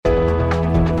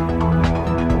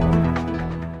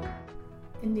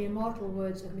immortal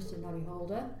words of Mr. Noddy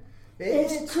Holder.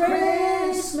 It's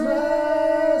Christmas!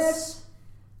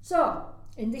 So,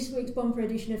 in this week's bumper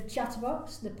edition of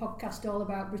Chatterbox, the podcast all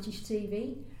about British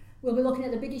TV, we'll be looking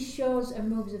at the biggest shows and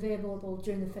movies available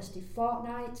during the festive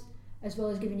fortnight, as well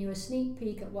as giving you a sneak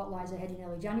peek at what lies ahead in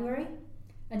early January,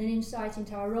 and an insight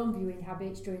into our own viewing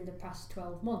habits during the past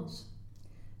 12 months.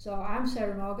 So I'm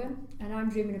Sarah Morgan, and I'm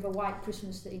dreaming of a white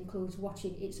Christmas that includes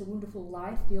watching It's a Wonderful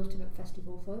Life, the ultimate festive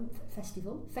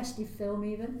film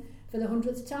even, for the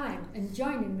 100th time. And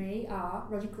joining me are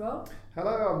Roger Crowe. Hello,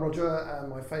 I'm Roger,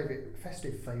 and my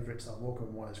festive favourites are Walker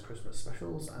and Wise Christmas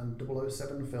specials and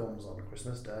 007 films on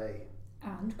Christmas Day.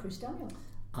 And Chris Daniel.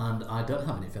 And I don't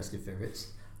have any festive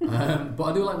favourites. But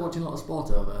I do like watching a lot of sport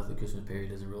over the Christmas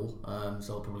period as a rule.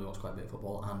 So I'll probably watch quite a bit of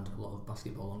football and a lot of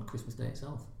basketball on Christmas Day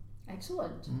itself.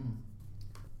 Excellent.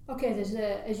 Okay,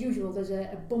 as usual, there's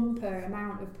a bumper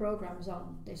amount of programmes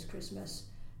on this Christmas.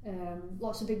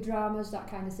 Lots of big dramas, that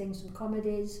kind of thing, some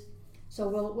comedies. So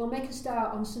we'll make a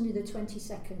start on Sunday the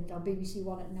 22nd on BBC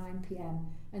One at 9 p.m,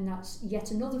 and that's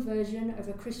yet another version of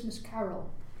A Christmas Carol.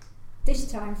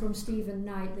 This time from Stephen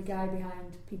Knight, the guy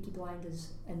behind Peaky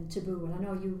Blinders and Taboo, and I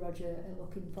know you, Roger, are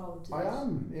looking forward to this. I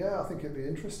am, yeah, I think it'd be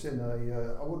interesting.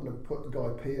 I wouldn't have put Guy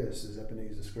Pearce as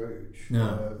Ebenezer Scrooge.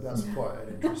 No. That's quite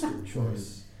an interesting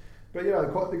choice. But yeah,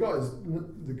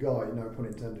 the guy, no pun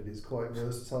intended, is quite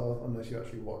versatile, unless you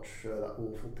actually watch that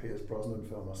awful Pierce Brosnan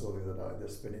film I saw the other day, The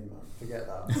Spinning Man. Forget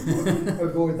that.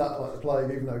 Avoid that like the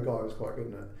plague, even though Guy was quite good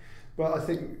in it. But I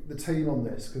think the team on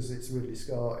this, because it's Ridley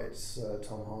Scott, it's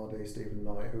Tom Hardy, Stephen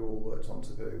Knight, who all worked on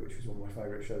Taboo, which was one of my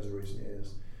favourite shows of recent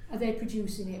years. Are they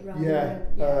producing it rather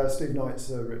than... Steve Knight's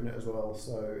written it as well,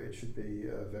 so it should be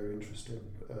very interesting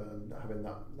having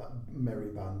that merry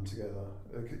band together.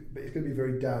 But it's going to be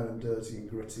very down and dirty and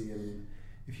gritty, and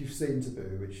if you've seen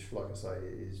Taboo, which, like I say,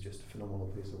 is just a phenomenal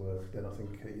piece of work, then I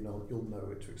think you'll know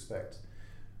what to expect.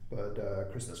 But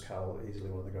Christmas Carol, easily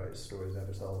one of the greatest stories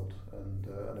ever told, and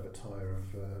I never tire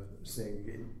of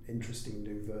seeing interesting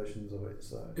new versions of it.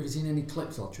 So, have you seen any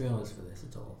clips or trailers for this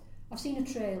at all? I've seen a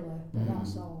trailer, but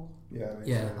that's all.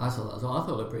 Yeah, I saw that as well. I thought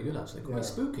it looked pretty good actually, quite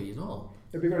spooky as well.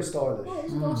 It'd be very stylish. Well,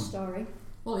 it's a ghost story.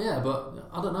 Well, yeah, but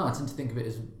I don't know. I tend to think of it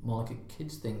as more like a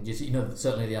kids' thing. Just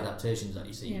certainly the adaptations that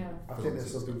you see. Yeah. I think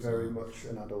this will be very much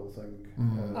an adult thing.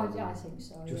 I think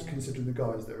so. Just considering the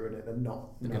guys that are in it, they're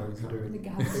not known for doing the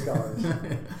guys.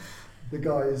 The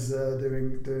guys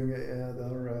doing it.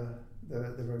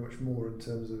 They're very much more in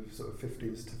terms of sort of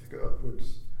 15 certificate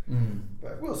upwards.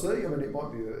 But we'll see. I mean, it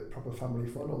might be a proper family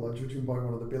fun, although judging by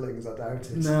one of the billings, I doubt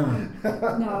it. No.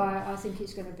 I think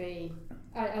it's going to be.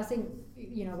 I think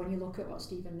when you look at what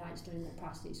Stephen Knight's done in the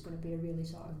past, it's going to be a really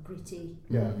sort of gritty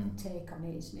take on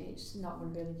it. It's not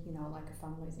going to be like a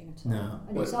family thing at all. No.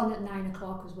 And it's on at 9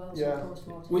 o'clock as well. So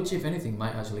post-mortem. Which, if anything,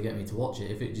 might actually get me to watch it.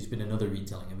 If it'd just been another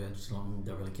retelling of it, I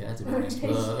don't really care, to be honest.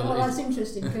 Well, that's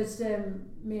interesting because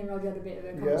me and Roger had a bit of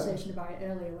a conversation about it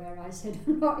earlier, where I said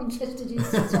I'm not interested in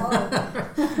it at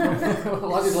all.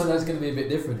 Well, I just like that's going to be a bit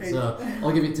different, so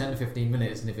I'll give it 10 to 15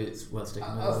 minutes, and if it's worth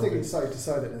sticking with, I think it's safe to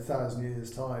say that in 1,000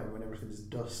 years' time, when everything's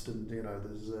dust and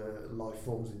there's life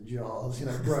forms in jars,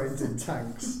 brains in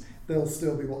tanks, they'll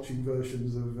still be watching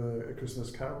versions of A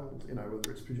Christmas Carol,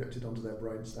 whether it's projected onto their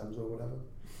brain stems or whatever.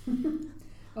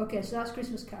 Okay, so that's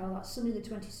Christmas Carol. That's Sunday the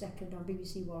 22nd on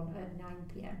BBC One at 9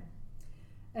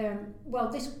 p.m. Well,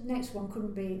 this next one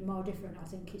couldn't be more different, I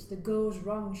think. It's the Goes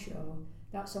Wrong show.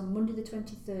 That's on Monday the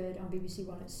 23rd on BBC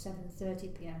One at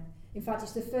 7:30 p.m. In fact,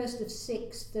 it's the first of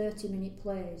 6 30-minute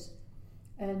plays.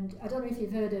 And I don't know if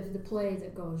you've heard of the play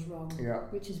that Goes Wrong,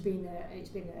 which has been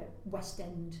a West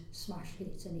End smash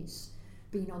hit, and it's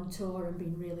been on tour and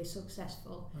been really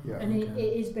successful. It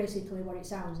is basically what it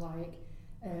sounds like.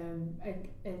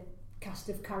 A cast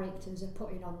of characters are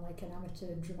putting on like an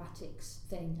amateur dramatics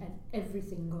thing, and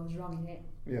everything goes wrong in it.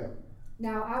 Yeah.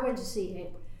 Now, I went to see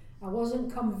it. I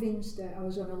wasn't convinced that I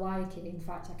was going to like it. In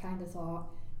fact, I kind of thought,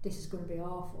 this is going to be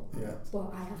awful. Yeah.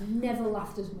 But I have never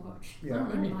laughed as much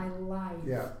in my life.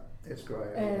 Yeah, it's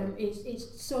great.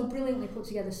 It's so brilliantly put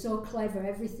together, so clever.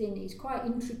 Everything is quite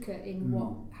intricate in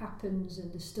what happens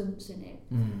and the stunts in it.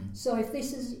 So if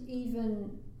this is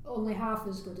even only half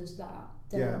as good as that,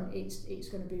 then it's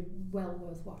going to be well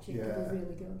worth watching. It'll be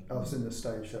really good. I've seen the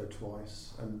stage show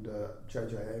twice, and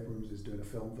J.J. Abrams is doing a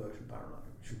film version apparently.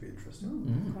 Should be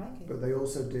interesting. But they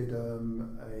also did a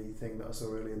thing that I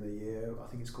saw early in the year. I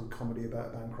think it's called Comedy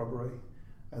About Bank Robbery,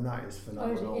 and that is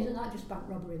phenomenal. Isn't that just bank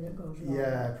robbery that goes wrong?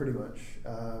 Yeah, pretty much.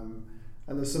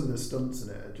 And there's some of the stunts in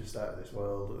it are just out of this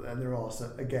world, and there are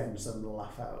some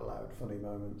laugh out loud funny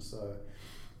moments. So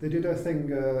they did a thing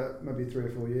maybe 3 or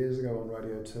 4 years ago on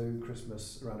Radio 2,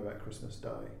 around about Christmas Day,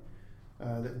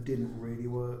 that didn't really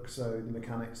work. So the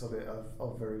mechanics of it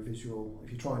are very visual.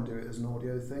 If you try and do it as an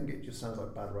audio thing, it just sounds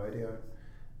like bad radio.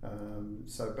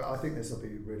 But I think this will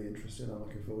be really interesting. I'm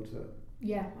looking forward to it.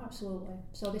 Yeah, absolutely.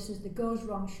 So this is the Goes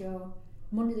Wrong show,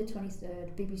 Monday the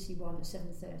 23rd, BBC One at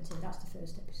 7:30. That's the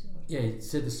first episode. Yeah, you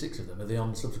said there's 6 of them. Are they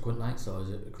on subsequent nights or is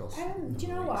it across? Do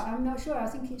you know what? I'm not sure. I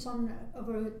think it's on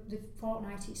over the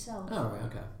fortnight itself. Oh, right,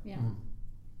 okay. Yeah.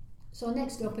 So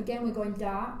next up, again, we're going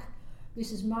dark.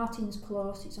 This is Martin's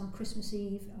Close. It's on Christmas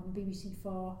Eve on BBC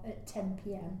 4 at 10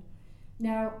 p.m.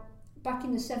 Now, back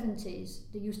in the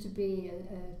 70s, there used to be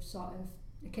a sort of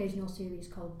occasional series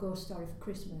called Ghost Story for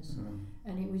Christmas,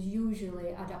 and it was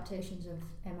usually adaptations of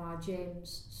M.R.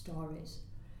 James stories.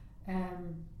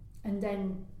 And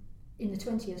then in the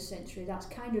 20th century, that's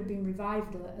kind of been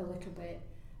revived a little bit.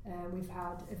 We've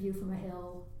had A View from a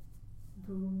Hill,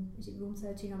 Room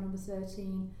 13 or Number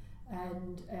 13,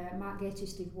 and Mark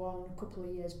Gatiss did one a couple of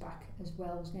years back as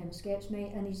well. His name escapes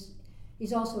me, and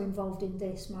he's also involved in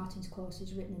this. Martin's Close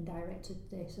has written and directed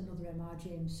this, another M.R.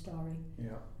 James story.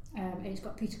 Yeah. And it's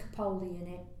got Peter Capaldi in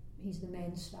it. He's the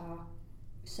main star.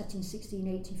 It's set in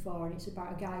 1684, and it's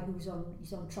about a guy he's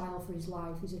on trial for his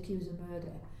life. He's accused of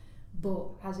murder, but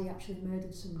has he actually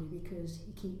murdered somebody, because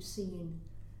he keeps seeing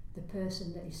the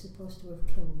person that he's supposed to have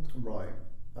killed. Right.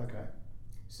 Okay.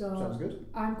 So sounds good.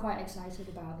 I'm quite excited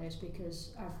about this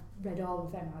because I've read all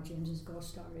of M.R. James's ghost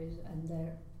stories, and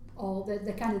they're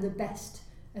kind of the best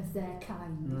of their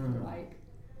kind, if you like.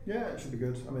 Yeah, it should be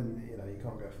good. I mean, you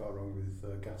can't go far wrong with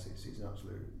Gatiss. He's an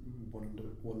absolute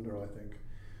wonder, I think.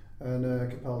 And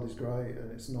Capaldi's great,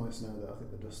 and it's nice now that I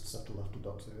think the dust settled after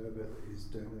Doctor Who a bit, that he's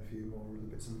doing a few more of the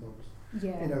bits and bobs.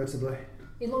 Yeah. Inevitably.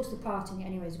 He looks the part in it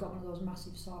anyway. He's got one of those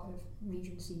massive sort of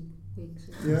Regency wigs.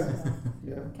 Yeah.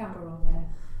 Yeah. Can't go wrong there.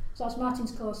 So that's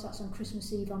Martin's Close. That's on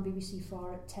Christmas Eve on BBC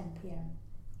 4 at 10 p.m.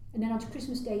 And then on to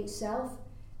Christmas Day itself,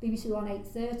 BBC One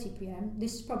 8:30 p.m.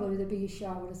 This is probably the biggest show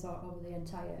I would have thought over the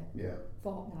entire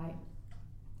fortnight,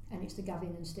 and it's the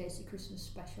Gavin and Stacey Christmas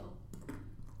special.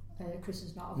 Chris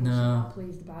is not obviously not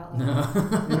pleased about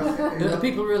that. No. Are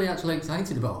people really actually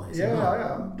excited about this? Yeah,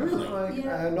 I am. Really?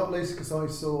 Not least because I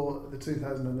saw the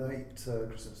 2008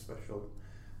 Christmas special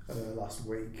last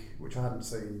week, which I hadn't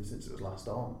seen since it was last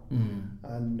on.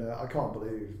 And I can't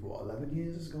believe, 11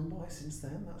 years has gone by since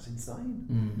then? That's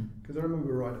insane. Because I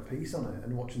remember writing a piece on it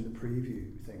and watching the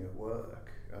preview thing at work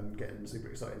and getting super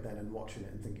excited then and watching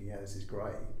it and thinking, yeah, this is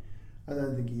great. And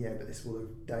then thinking, yeah, but this will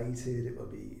have dated, it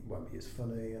won't be as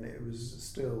funny, and it was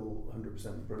still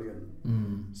 100%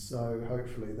 brilliant. So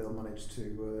hopefully they'll manage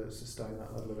to sustain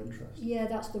that level of interest. Yeah,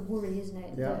 that's the worry, isn't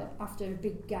it? Yeah. That after a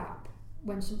big gap,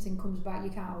 when something comes back,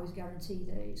 you can't always guarantee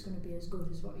that it's going to be as good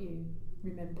as what you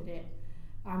remembered it.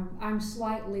 I'm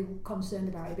slightly concerned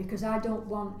about it because I'm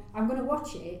going to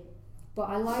watch it, but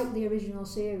I like the original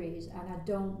series and I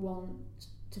don't want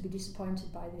to be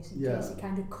disappointed by this in case it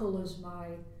kind of colours my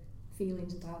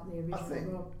feelings about the original. I think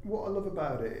what I love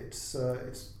about it, it's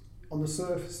on the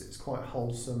surface it's quite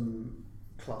wholesome,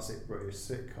 classic British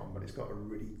sitcom, but it's got a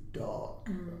really dark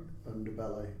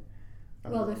underbelly.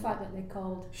 Well, the fact that they're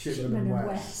called Shipman and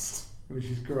West, which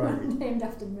is great, named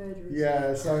after murderers.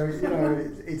 Yeah, so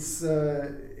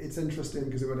it's interesting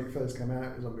because when it first came out,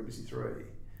 it was on BBC Three,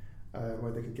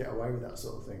 where they could get away with that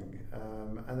sort of thing,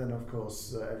 and then of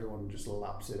course everyone just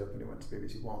laps it up and it went to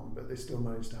BBC One, but they still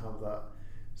managed to have that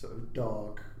sort of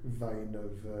dark vein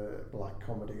of black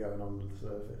comedy going on under the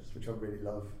surface, which I really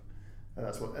love. And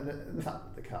that's and the fact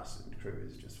that the cast and crew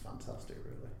is just fantastic,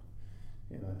 really.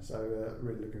 So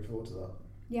really looking forward to that.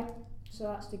 Yeah, so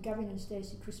that's the Gavin and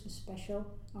Stacey Christmas special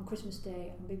on Christmas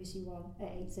Day on BBC One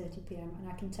at 8:30 p.m. And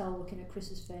I can tell looking at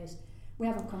Chris's face, we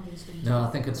haven't convinced him. No, I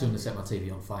think I'd sooner set my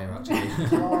TV on fire actually.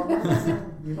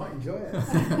 You might enjoy it.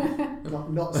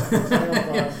 not set the TV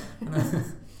on fire.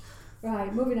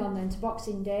 Right, moving on then to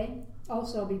Boxing Day,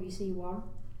 also BBC One.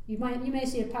 You may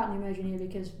see a pattern emerging here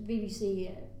because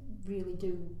BBC really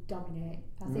do dominate.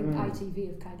 I think ITV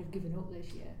have kind of given up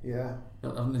this year. Yeah.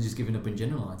 Haven't they just given up in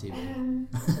general, ITV?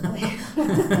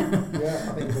 Yeah,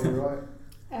 I think you're probably right.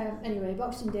 Anyway,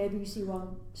 Boxing Day, BBC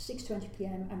One, 6:20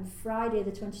 p.m. and Friday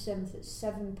the 27th at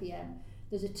 7 p.m.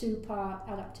 There's a 2-part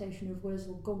adaptation of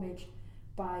Wurzel Gummidge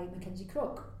by Mackenzie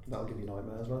Crook. That'll give you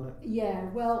nightmares, won't it? Yeah,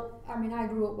 well, I mean, I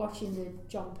grew up watching the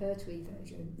John Pertwee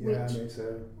version, yeah, which me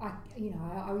too.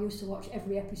 I used to watch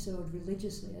every episode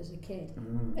religiously as a kid,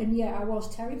 and I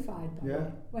was terrified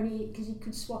by it because he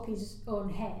could swap his own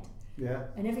head Yeah.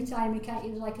 And every time it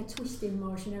was like a twisting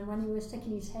motion, and when he was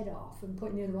taking his head off and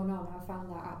putting the other one on, I found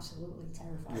that absolutely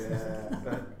terrifying. Yeah,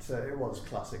 but it was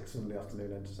classic Sunday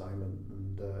afternoon entertainment,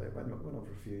 and it went on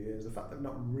for a few years. The fact they've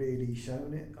not really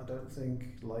shown it, I don't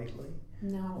think, lately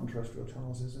No. on terrestrial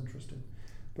channels is interesting.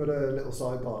 But a little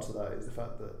sidebar to that is the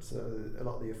fact that a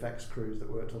lot of the effects crews that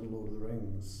worked on Lord of the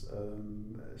Rings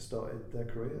started their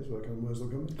careers working on Wurzel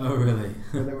Gummidge. Oh, really?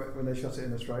 when they shot it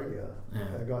in Australia,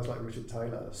 Yeah. guys like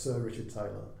Sir Richard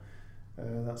Taylor,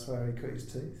 that's where he cut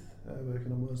his teeth,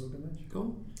 working on Wurzel Gummidge.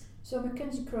 Cool. So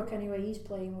Mackenzie Crook, anyway, he's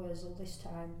playing Wurzel this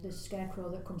time, the scarecrow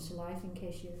that comes to life, in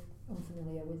case you're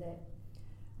unfamiliar with it.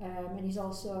 And he's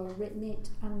also written it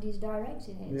and he's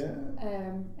directing it. Yeah.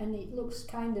 And it looks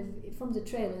kind of, from the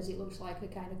trailers, it looks like a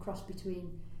kind of cross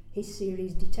between his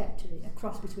series a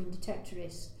cross between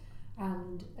Detectorist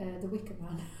and The Wicker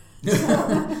Man.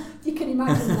 So you can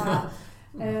imagine that.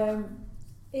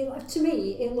 To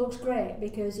me, it looks great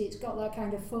because it's got that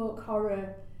kind of folk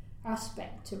horror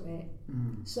aspect to it.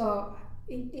 So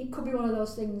it could be one of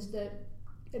those things that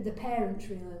the parents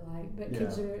really like, but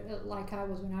kids are like I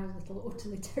was when I was little,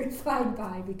 utterly terrified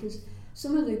by, because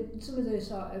some of the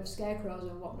sort of scarecrows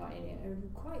and whatnot in it are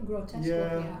quite grotesque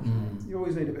looking, actually. You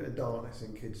always need a bit of darkness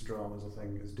in kids' dramas, I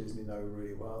think, as Disney know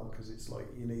really well, because it's like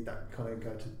you need that kind of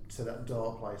go to that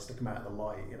dark place to come out of the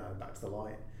light, back to the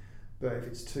light. But if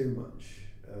it's too much,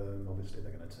 obviously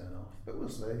they're going to turn off. But we'll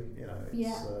see.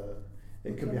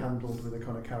 It could be handled with a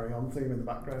kind of carry-on theme in the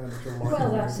background.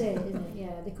 Well, that's it, isn't it?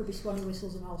 Yeah, there could be swanny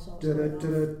whistles and all sorts.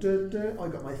 I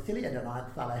got my filly tonight,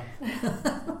 Sally.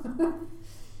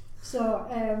 So,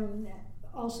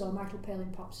 also Michael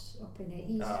Palin pops up in it.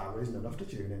 Isn't enough to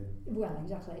tune in. Well,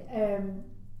 exactly.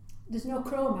 There's no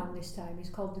Crow Man this time.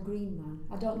 He's called the Green Man.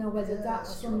 I don't know whether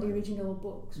that's from the original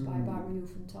books by Barry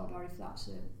Hoof and Todd, or if that's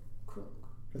a Crook.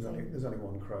 There's only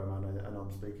one Crow Man, and I'm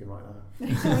speaking right now.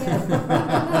 Yeah.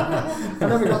 I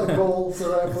never got the call, so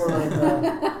therefore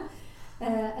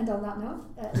and on that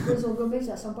note, the Wurzel Gummidge,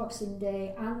 that's on Boxing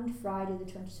Day and Friday the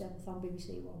 27th on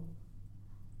BBC One.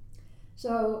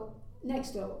 So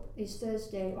next up is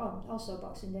Thursday, also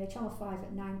Boxing Day, Channel 5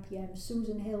 at 9 PM,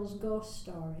 Susan Hill's Ghost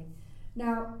Story.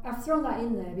 Now, I've thrown that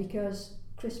in there because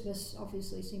Christmas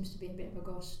obviously seems to be a bit of a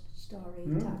ghost story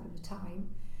type of a time.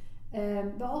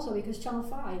 But also because Channel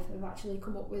 5 have actually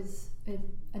come up with an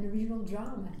original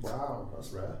drama. Wow,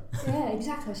 that's rare. Yeah,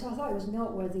 exactly. So I thought it was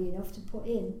noteworthy enough to put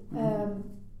in.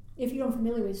 If you're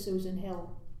unfamiliar with Susan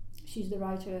Hill, she's the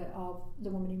writer of The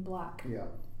Woman in Black. Yeah.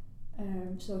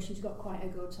 So she's got quite a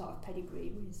good sort of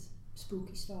pedigree with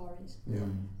spooky stories. Yeah.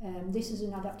 This is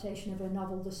an adaptation of her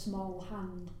novel The Small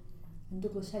Hand, and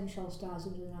Douglas Henshaw stars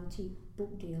as an antique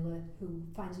book dealer who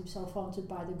finds himself haunted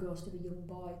by the ghost of a young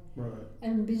boy. Right.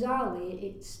 And bizarrely,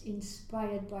 it's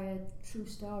inspired by a true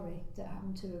story that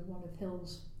happened to one of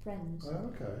Hill's friends. Oh,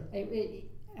 okay.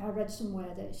 I read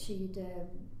somewhere that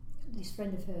this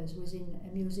friend of hers was in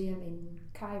a museum in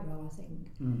Cairo, I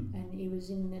think, and he was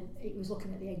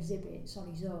looking at the exhibits on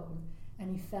his own,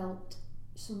 and he felt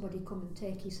somebody come and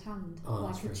take his hand,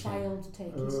 like a child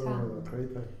take his hand.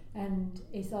 Creepy. And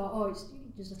he thought, it's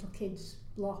just little kids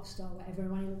lost or whatever,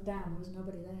 and when he looked down, there was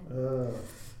nobody there.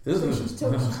 So she's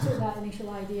took that initial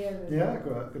idea of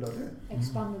good idea.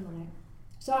 expanding on it.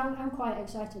 So I'm quite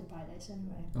excited by this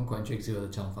anyway. I'm quite intrigued to see whether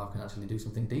Channel 5 can actually do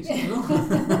something decent.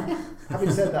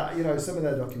 Having said that, some of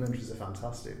their documentaries are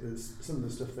fantastic. There's some of the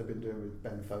stuff they've been doing with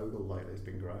Ben Fogle lately has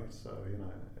been great. So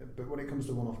but when it comes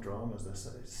to one-off dramas, they're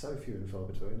so few and far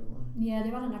between, aren't they? Yeah,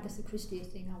 they've had an Agatha Christie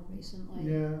thing on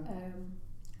recently. Yeah.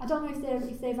 I don't know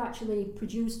if they've actually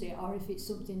produced it or if it's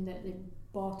something that they've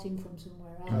bought in from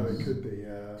somewhere else. Oh, it could be,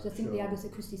 yeah. Because I think the Agatha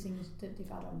Christie things that they've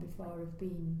had on before have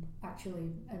been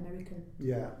actually American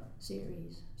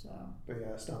series. So. But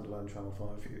yeah, standalone Channel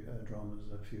 5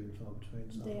 dramas are few and far between.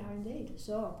 So. They are indeed.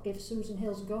 So give Susan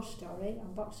Hill's Ghost Story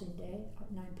on Boxing Day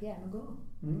at 9 PM a go.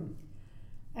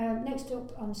 Next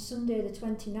up on Sunday the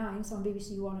 29th on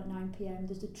BBC One at 9 PM,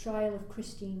 there's the trial of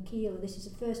Christine Keeler. This is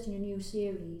the first in a new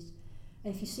series.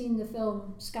 And if you've seen the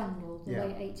film Scandal, the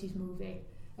late 80s movie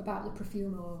about the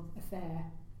Profumo affair,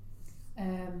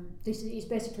 this is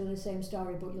basically the same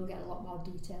story, but you'll get a lot more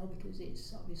detail because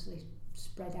it's obviously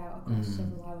spread out across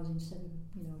several hours instead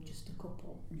of just a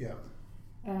couple. Yeah.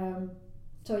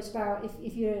 So it's about,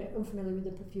 if you're unfamiliar with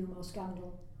the Profumo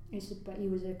scandal, he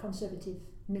was a Conservative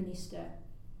minister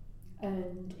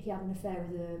and he had an affair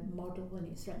with a model, and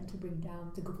it threatened to bring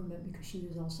down the government because she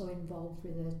was also involved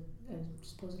with a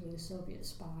supposedly a Soviet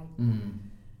spy.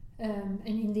 And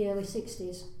in the early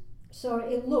 60s. So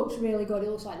it looks really good. It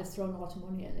looks like they've thrown a lot of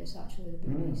money at this, actually, the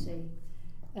BBC.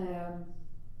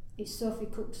 it's Sophie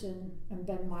Cookson and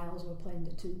Ben Miles who are playing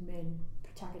the two main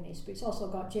protagonists, but it's also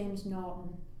got James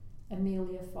Norton,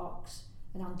 Amelia Fox,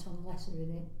 and Anton Lesser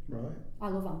in it. Right. I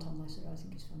love Anton Lesser. I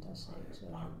think he's fantastic. So.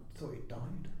 I thought he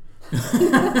died.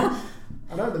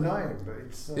 I know the name, but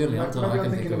it's The only Anton I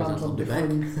can think of is Anton de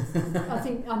Beek. I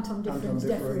think Anton Differin's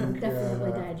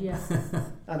definitely dead, yeah.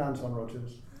 And Anton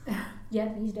Rogers.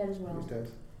 Yeah, he's dead as well. He's dead.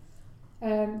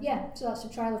 So that's the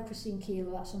trial of Christine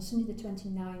Keeler. That's on Sunday the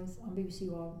 29th on BBC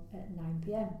One at 9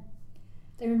 p.m.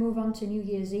 Then we move on to New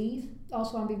Year's Eve,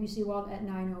 also on BBC One at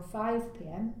 9:05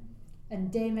 p.m.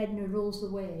 And Dame Edna Rules the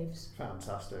Waves.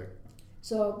 Fantastic.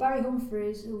 So Barry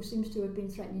Humphries, who seems to have been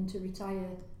threatening to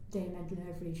retire Dame Edna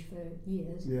Everage for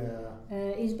years,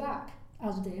 is back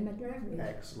as Dame Edna Everage.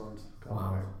 Excellent.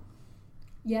 Can't wait.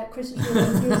 Yeah, Chris is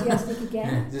really enthusiastic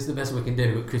again. This is the best we can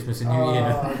do at Christmas and New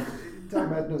Year.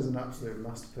 Dame Edna's an absolute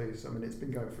masterpiece. I mean, it's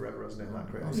been going forever, hasn't it, that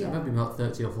creation? Yeah. Maybe about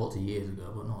 30 or 40 years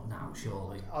ago, but not now,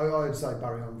 surely. I would say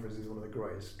Barry Humphries is one of the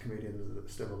greatest comedians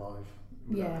that's still alive.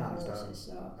 Hands down.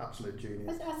 So. Absolute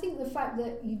genius. I think the fact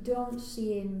that you don't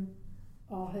see him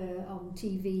or her on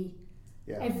TV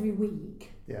every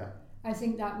week, I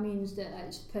think that means that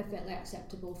it's perfectly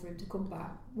acceptable for him to come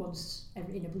back once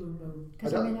in a blue moon.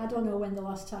 Because I don't know when the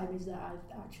last time is that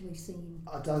I've actually seen.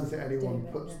 I don't think anyone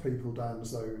puts people down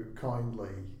so kindly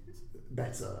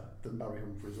better than Barry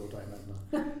Humphries or Dame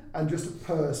Edna. And just a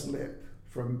pursed lip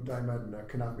from Dame Edna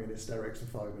can have me in hysterics for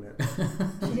 5 minutes.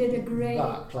 She did a great.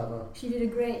 That clever. She did a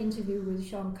great interview with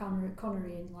Sean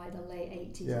Connery in like the late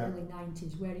 80s, early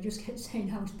 90s, where he just kept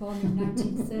saying I was born in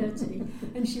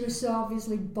 1930, and she was so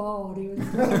obviously bored. He was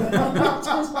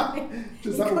just like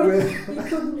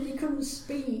he couldn't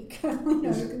speak. I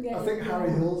think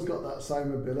Harry Hill's got that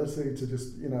same ability to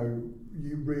just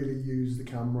you really use the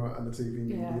camera and the TV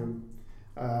medium.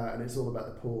 And it's all about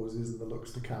the pauses and the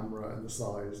looks to camera and the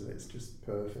size, and it's just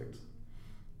perfect.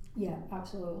 Yeah,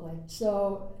 absolutely.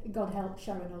 So, God help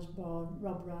Sharon Osbourne,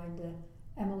 Rob Reiner,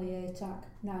 Emily Atack,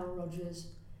 Nile Rodgers,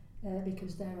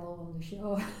 because they're all on the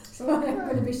show. So they're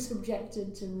going to be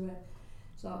subjected to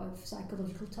sort of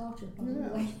psychological torture, probably. Yeah,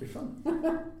 that should be fun.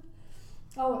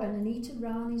 And Anita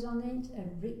Brown is on it,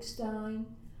 and Rick Stein,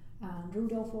 and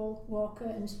Rudolph Walker,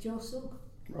 and Joe Sugg.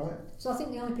 Right. So I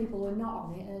think the only people who are not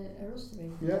on it are us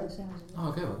three. Yeah.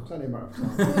 Okay. Well. It's only a matter of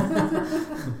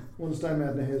time. Once Dame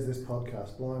Edna hears this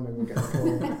podcast, blimey, we'll get a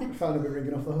call. The phone will be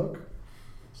ringing off the hook.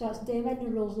 So that's Dame Edna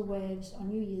Rules the Waves on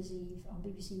New Year's Eve on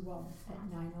BBC One at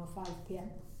 9:05 p.m.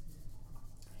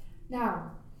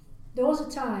 Now, there was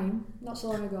a time, not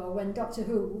so long ago, when Doctor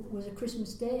Who was a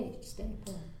Christmas Day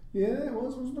staple. Yeah, it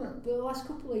was, wasn't it? But the last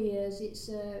couple of years, it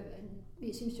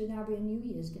seems to now be a New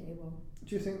Year's Day one.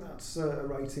 Do you think that's a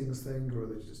ratings thing, or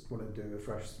they just want to do a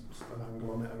fresh sort of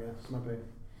angle on it, I guess, maybe?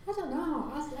 I don't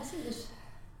know. I think I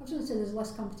was going to say there's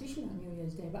less competition on New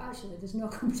Year's Day, but actually there's no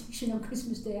competition on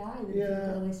Christmas Day either.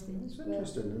 Yeah, it's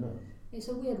interesting, isn't it? It's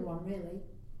a weird one, really.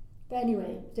 But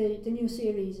anyway, the new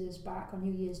series is back on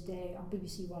New Year's Day on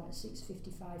BBC One at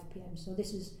 6:55 p.m. So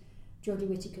this is Jodie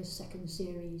Whittaker's second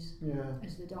series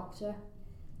as the Doctor.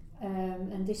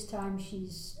 And this time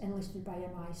she's enlisted by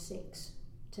MI6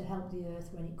 to help the Earth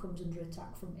when it comes under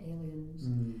attack from aliens.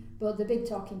 But the big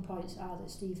talking points are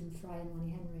that Stephen Fry and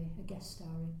Lonnie Henry are guest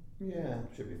starring. Yeah,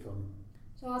 should be fun.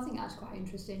 So I think that's quite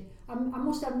interesting. I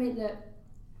must admit that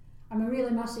I'm a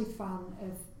really massive fan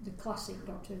of the classic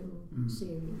Doctor Who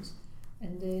series,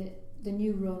 and the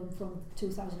new run from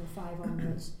 2005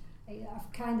 onwards.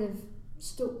 I've kind of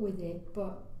stuck with it,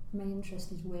 but my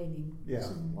interest is waning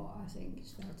somewhat, I think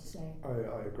it's fair to say.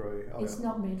 I agree. It's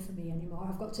not made for me anymore.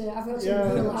 I've got to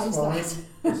realise that.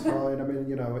 It's fine. I mean,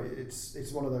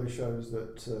 it's one of those shows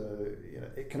that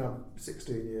it can have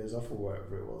 16 years off or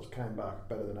whatever it was, came back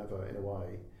better than ever in a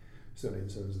way. Certainly in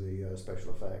terms of the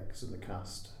special effects and the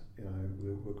cast,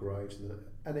 were great,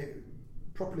 and it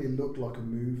properly looked like a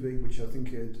movie, which I think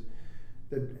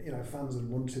fans had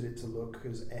wanted it to look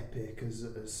as epic as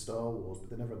Star Wars, but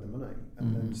they never had the money.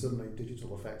 And then suddenly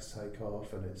digital effects take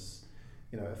off, and it's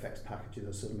effects packages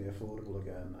are suddenly affordable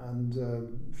again. And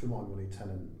for my money,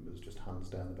 Tennant was just hands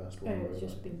down the best one. It's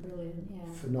just been brilliant,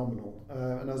 yeah. Phenomenal.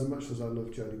 And as much as I love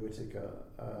Jodie Whittaker,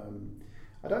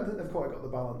 I don't think they've quite got the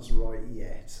balance right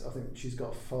yet. I think she's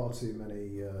got far too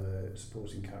many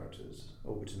supporting characters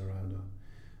orbiting around her.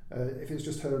 If it's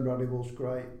just her and Bradley Walsh,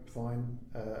 great, fine.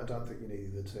 I don't think you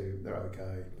need the two. They're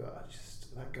okay, but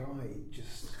that guy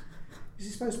is he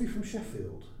supposed to be from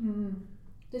Sheffield?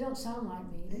 They don't sound like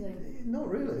me, do they? Not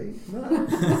really,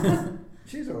 no.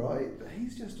 She's alright, but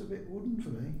he's just a bit wooden for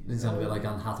me. It sounds a bit like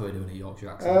Anne Hathaway doing a Yorkshire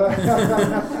accent.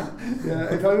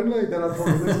 Yeah, if only, then I'd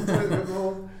probably listen to it a bit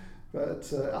more.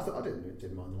 But I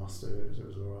didn't mind the last series. It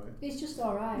was all right. It's just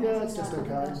all right. Yeah, I think it's just I think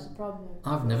okay. that's the problem.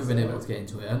 I've never been able to get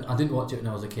into it, and I didn't watch it when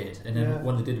I was a kid. And then Yeah.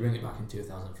 when they did bring it back in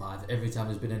 2005, every time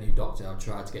there's been a new Doctor, I've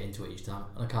tried to get into it each time,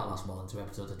 and I can't last more than 2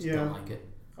 episodes. I just don't like it.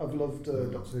 I've loved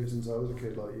Doctor Who since I was a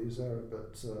kid, like you, Sarah.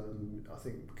 But I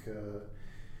think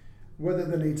whether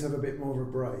they need to have a bit more of a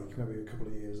break, maybe a couple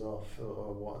of years off,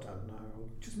 or what, I don't know. Or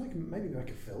just maybe make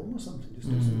a film or something. Just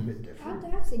do something a bit different.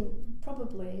 I think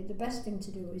probably the best thing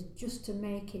to do is just to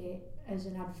make it as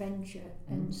an adventure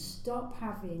and stop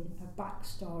having a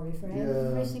backstory for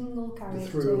every single character.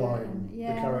 The through line, and, the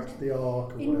character, the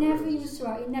arc. It never used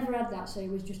to. It never had that. So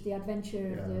it was just the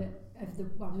adventure of the.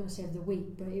 Well, I was going to say of the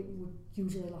week, but it would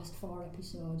usually last 4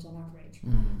 episodes on average.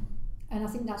 And I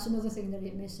think that's another thing that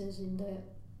it misses in that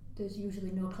there's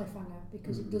usually no cliffhanger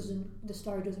because the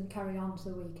story doesn't carry on to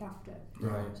the week after.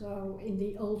 Right. So in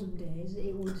the olden days,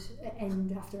 it would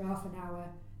end after half an hour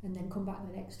and then come back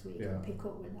the next week and pick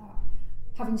up with that.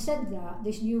 Having said that,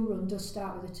 this new run does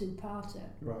start with a 2-parter.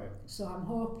 Right. So I'm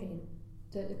hoping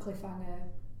that the cliffhanger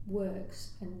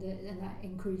works and that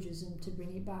encourages them to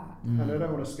bring it back. And I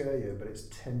don't want to scare you, but it's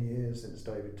 10 years since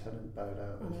David Tennant bowed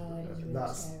out. I know, it's really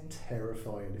that's scary.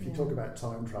 terrifying. If you talk about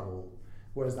time travel,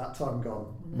 where's that time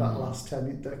gone? That last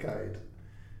decade.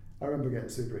 I remember getting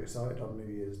super excited on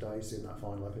New Year's Day seeing that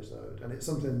final episode, and it's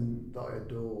something that I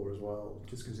adore as well,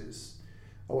 just because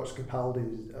I watched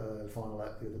Capaldi's final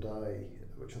ep the other day,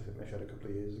 which I think they showed a couple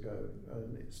of years ago,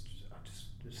 and it's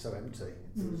so empty.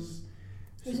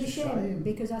 It was a shame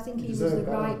because I think he was the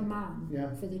right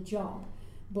man for the job,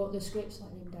 but the script's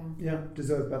let him down. Yeah,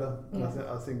 deserved better. And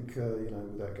I think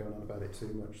without going on about it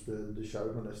too much, the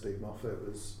showrunner Steve Moffat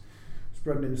was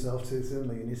spreading himself too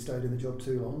thinly, and he stayed in the job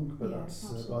too long. But that's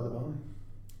by the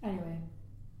by. Anyway,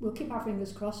 we'll keep our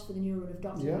fingers crossed for the new run of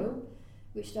Doctor Who,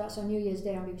 which starts on New Year's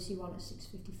Day on BBC One at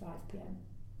 6:55 p.m.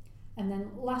 And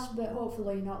then last but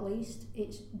hopefully not least,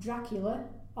 it's Dracula,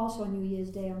 also on New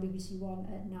Year's Day on BBC One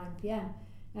at 9 p.m.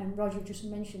 And Roger just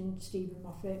mentioned Stephen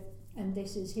Moffat, and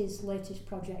this is his latest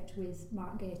project with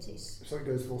Mark Gatiss. So it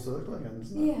goes full circle again,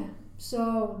 doesn't it? Yeah.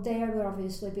 So they were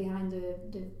obviously behind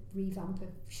the revamp of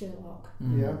Sherlock.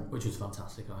 Which was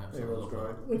fantastic. I absolutely loved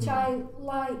that. Which I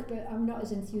like, but I'm not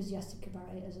as enthusiastic about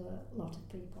it as a lot of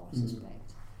people, I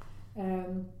suspect.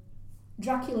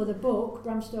 Dracula the book,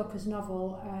 Bram Stoker's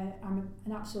novel, I'm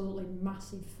an absolutely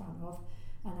massive fan of,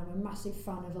 and I'm a massive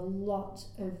fan of a lot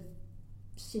of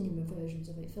cinema versions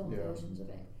of it, film versions of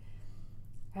it.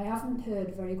 I haven't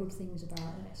heard very good things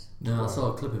about this. No, I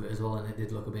saw a clip of it as well, and it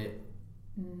did look a bit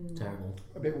terrible.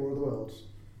 A bit War of the Worlds.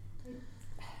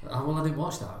 Well, I didn't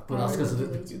watch that, but that's because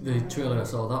the trailer I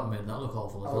saw that made that look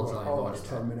awful as well. So I watched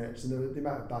 10 minutes, and the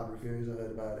amount of bad reviews I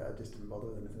heard about it, I just didn't bother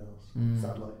with anything else,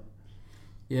 sadly.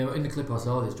 Yeah, but in the clip I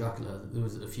saw this Dracula, there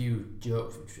was a few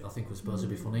jokes which I think were supposed to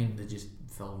be funny, and they just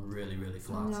fell really, really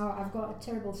flat. No, I've got a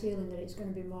terrible feeling that it's going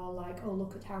to be more like, oh,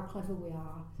 look at how clever we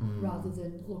are, rather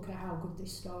than look at how good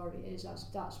this story is.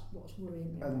 That's what's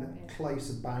worrying me and about it.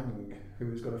 Claes Bang,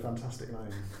 who's got a fantastic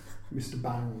name, Mr.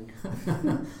 Bang.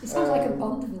 It sounds like a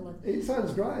Bond villain. It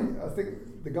sounds great. I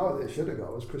think the guy that it should have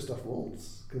got was Christoph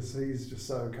Waltz, because he's just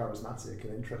so charismatic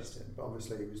and interesting, but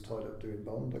obviously he was tied up doing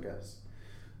Bond, I guess.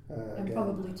 And again.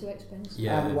 Probably too expensive.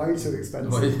 Yeah. And way too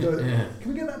expensive.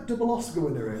 Can we get that double Oscar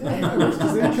winner in?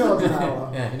 Because they charge an hour.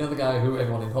 Yeah, you know the guy who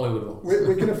everyone in Hollywood wants.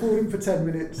 We can afford him for 10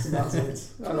 minutes and that's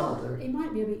it. He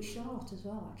might be a bit short as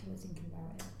well, actually, thinking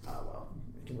about it. Well,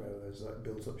 you can wear those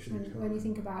built-up shoes. When you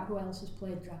think about who else has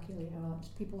played Dracula, it's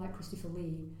people like Christopher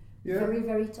Lee. Yeah. Very,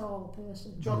 very tall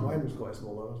person. John Wayne was quite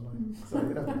small though, wasn't he? So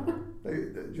you never know.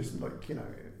 They just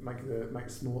make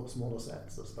smaller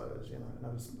sets, I suppose, and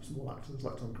have small actors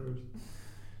like Tom Cruise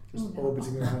just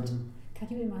orbiting around him. Can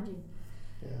you imagine?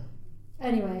 Yeah.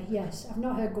 Anyway, yes, I've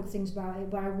not heard good things about it,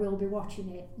 but I will be watching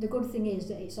it. The good thing is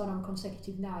that it's on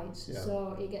consecutive nights,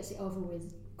 so it gets it over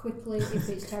with quickly if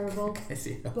it's terrible.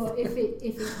 But if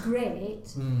it's great,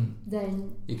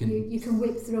 then you can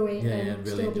whip through it and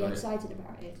really still be excited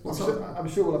about it. I'm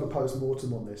sure we'll have a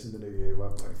post-mortem on this in the new year,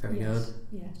 won't we? Very good.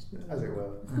 Yes. As it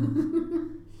were.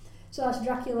 So that's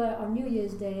Dracula on New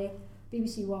Year's Day,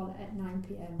 BBC One at 9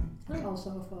 p.m. and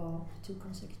also for 2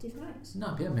 consecutive nights.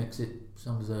 9 p.m. makes it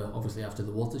sounds obviously after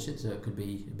the watershed, so it could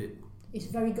be a bit. It's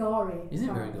very gory. Is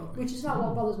it very gory? Which is not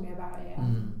what bothers me about it.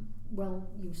 I'm well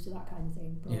used to that kind of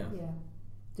thing,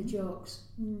 but the jokes.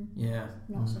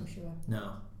 Not so sure.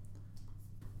 No.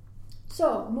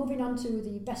 So moving on to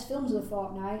the best films of the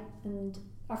fortnight, and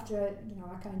after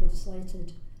I kind of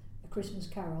slated A Christmas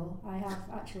Carol, I have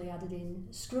actually added in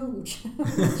Scrooge,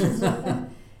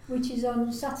 which is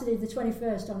on Saturday the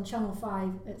 21st on Channel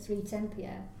 5 at 3:10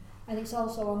 p.m. And it's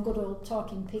also on good old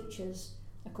Talking Pictures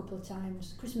a couple of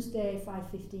times. Christmas Day,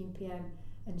 5:15pm,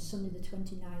 and Sunday the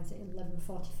 29th at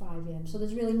 11:45am. So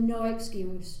there's really no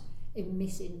excuse in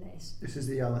missing this. This is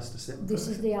the Alistair Sim This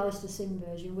version. is the Alistair Sim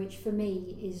version, which for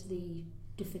me is the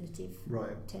definitive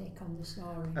Right. take on the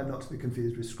story. And not to be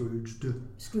confused with Scrooged.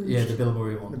 Scrooge, Yeah, the Bill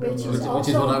Murray one. The Bill which Murray is one. Which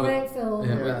is also what I a would- great film.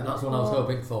 Yeah, Yeah. that's what I was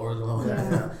hoping for as well.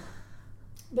 Yeah.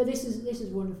 But this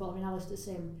is wonderful. I mean, Alistair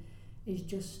Sim is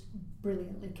just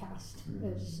brilliantly cast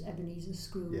as Ebenezer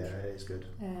Scrooge. Yeah, it is good.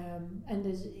 And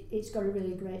it's got a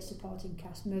really great supporting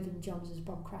cast. Mervyn Johns as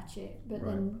Bob Cratchit, but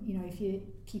then if you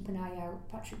keep an eye out,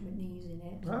 Patrick Macnee's in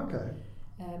it. Oh, okay.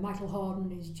 Michael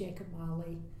Horden is Jacob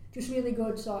Marley. Just really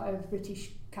good sort of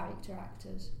British character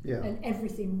actors, Yeah. and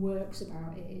everything works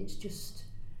about it. It's just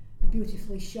a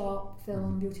beautifully shot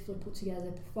film, beautifully put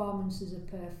together. Performances are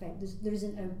perfect. There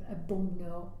isn't a bum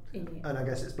note in it, And I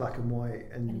guess it's black and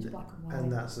white, and it's black and white.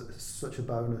 and that's such a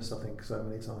bonus, I think, so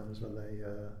many times when they.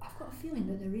 I've got a feeling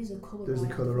that there is a colourised. There's a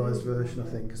colourised version, I of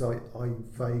it. think, because I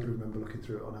vaguely remember looking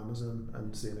through it on Amazon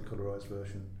and seeing a colourised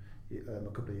version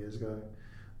a couple of years ago,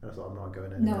 and I thought I'm not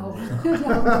going anywhere. No, near that.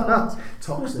 no, God.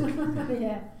 Toxic.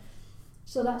 Yeah.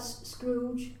 So that's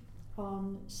Scrooge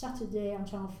on Saturday on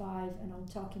Channel 5 and on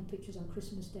Talking Pictures on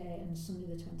Christmas Day and Sunday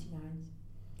the 29th.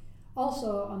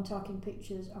 Also on Talking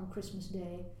Pictures on Christmas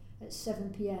Day at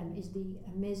 7pm is the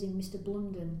amazing Mr.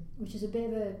 Blunden, which is a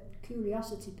bit of a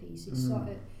curiosity piece. It's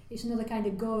it's another kind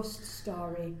of ghost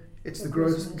story. It's for the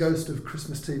Christmas. ghost of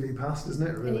Christmas TV past, isn't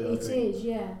it? Really, It is,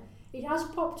 yeah. It has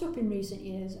popped up in recent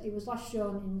years. It was last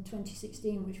shown in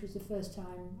 2016, which was the first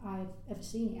time I've ever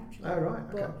seen it, actually. Oh, right,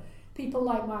 okay. But people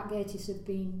like Mark Gatiss have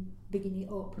been bigging it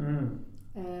up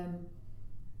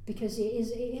because it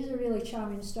is a really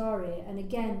charming story, and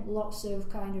again, lots of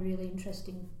kind of really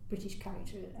interesting British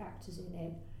character actors in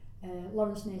it.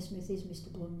 Lawrence Naismith is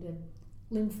Mr. Blunden.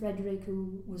 Lynn Frederick,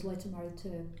 who was later married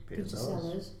to Peter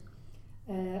Sellers.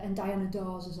 And Diana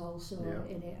Dawes is also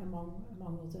in it, among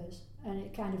others. And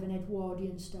it's kind of an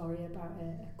Edwardian story about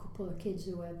a couple of kids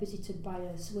who were visited by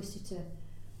a solicitor,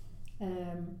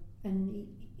 and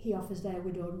he offers their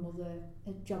widowed mother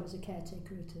a job as a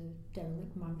caretaker at a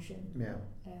derelict mansion. Yeah.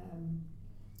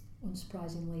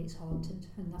 Unsurprisingly, it's haunted,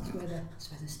 and that's where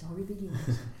the story begins.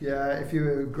 Yeah, if you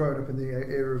were growing up in the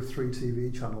era of 3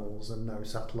 TV channels and no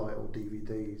satellite or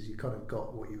DVDs, you kind of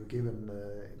got what you were given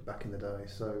back in the day.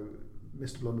 So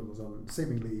Mr. Blunden was on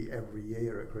seemingly every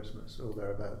year at Christmas or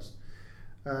thereabouts.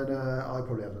 And I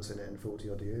probably haven't seen it in 40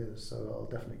 odd years, so I'll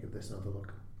definitely give this another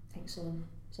look. Excellent.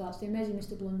 So that's The Amazing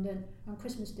Mr. Blunden on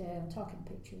Christmas Day on Talking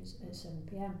Pictures at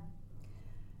 7pm.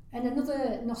 And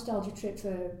another nostalgia trip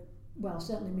for, well,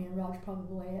 certainly me and Rog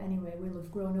probably anyway, we'll have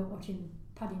grown up watching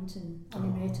Paddington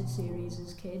animated series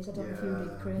as kids. I don't know if you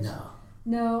did, Chris.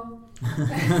 No.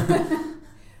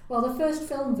 Well, the first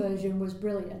film version was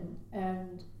brilliant,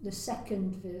 and the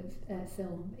second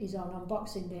film is on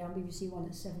Boxing Day on BBC One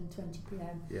at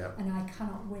 7:20pm. Yeah. And I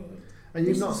cannot wait. And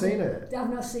you've not seen it? I've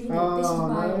not seen it. Oh, This is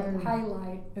my no.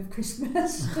 highlight of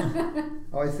Christmas.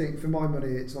 I think, for my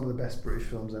money, it's one of the best British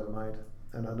films ever made,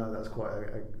 and I know that's quite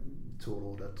a tall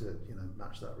order to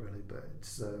match that really, but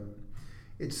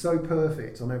it's so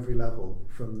perfect on every level,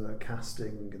 from the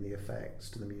casting and the effects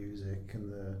to the music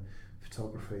and the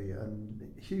photography. And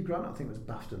Hugh Grant, I think, was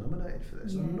BAFTA nominated for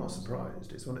this. Yeah, I'm not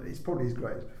surprised. It's probably his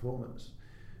greatest performance.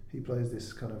 He plays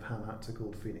this kind of ham actor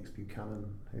called Phoenix Buchanan,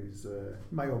 who's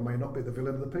may or may not be the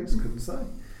villain of the piece, couldn't say.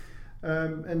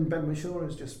 And Ben Whishaw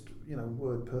is just,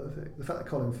 word perfect. The fact that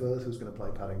Colin Firth was going to play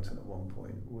Paddington at one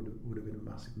point would have been a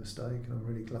massive mistake, and I'm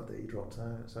really glad that he dropped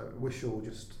out. So Whishaw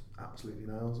just absolutely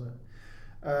nails it.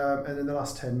 And in the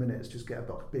last 10 minutes, just get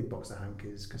a big box of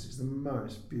hankies, because it's the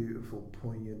most beautiful,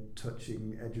 poignant,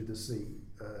 touching, edge of the seat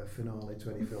finale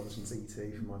to any film since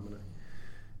E.T. for my money.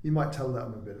 You might tell that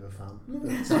I'm a bit of a fan. But,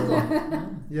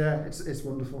 yeah, it's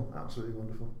wonderful, absolutely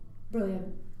wonderful.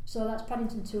 Brilliant. So that's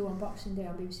Paddington 2 on Boxing Day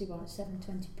on BBC One at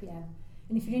 7:20pm.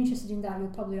 And if you're interested in that, you'll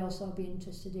probably also be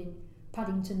interested in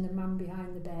Paddington, the Man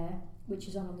Behind the Bear, which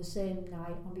is on the same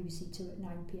night on BBC 2 at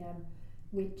 9pm,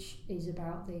 which is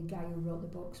about the guy who wrote the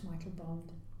books, Michael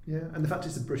Bond. Yeah, and the fact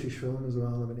it's a British film as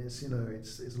well. I mean, it's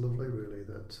lovely really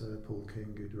that Paul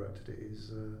King, who directed it,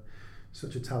 is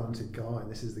such a talented guy,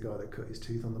 and this is the guy that cut his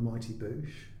teeth on The Mighty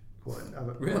Boosh. Quite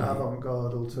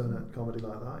avant-garde alternate comedy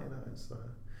like that, It's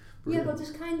brilliant. Yeah, but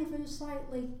there's kind of a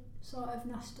slightly sort of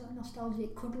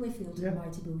nostalgic, cuddly feel to The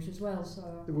Mighty Boosh as well.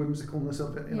 So the whimsicalness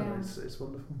of it, it's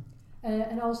wonderful.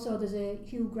 And also there's a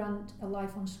Hugh Grant A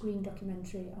Life on Screen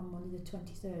documentary on Monday the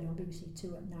 23rd on BBC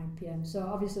 2 at 9pm. So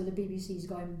obviously the BBC's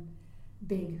going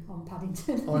big on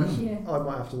Paddington I, this year. I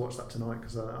might have to watch that tonight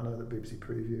because I know that BBC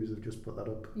Previews have just put that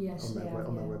up Yes, on their, they have,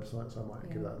 on their yeah. website, so I might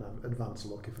give Yeah. that an advance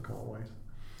look if I can't wait.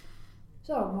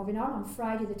 So moving on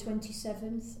Friday the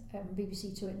 27th,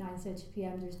 BBC 2 at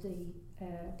 9:30pm, there's the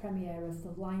premiere of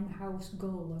The Limehouse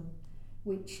Golem,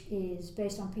 which is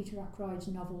based on Peter Ackroyd's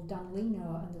novel Dan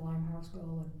Leno and the Limehouse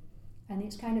Golem. And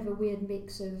it's kind of a weird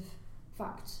mix of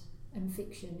fact and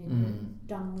fiction in that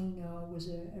Dan Leno was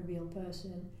a real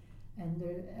person, and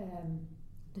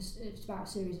it's about a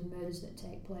series of murders that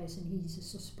take place, and he's a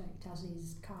suspect, as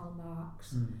is Karl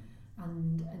Marx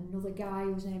and another guy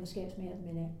whose name escapes me at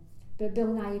the minute. But Bill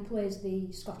Nighy plays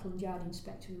the Scotland Yard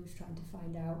inspector who's trying to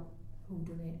find out who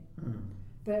done it.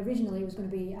 But originally it was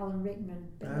going to be Alan Rickman,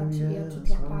 but he actually had to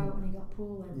drop out when he got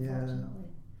poorly, unfortunately.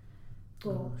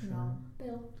 But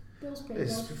Bill's pretty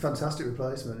It's good. a fantastic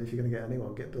replacement. If you're going to get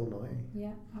anyone, get Bill Nighy.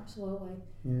 Yeah, absolutely.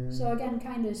 Yeah. So again,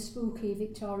 kind of spooky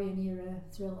Victorian era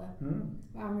thriller.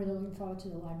 But I'm really looking forward to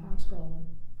The Limehouse Golem.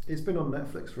 It's been on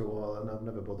Netflix for a while, and I've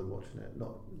never bothered watching it.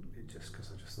 Not just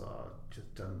because I just thought I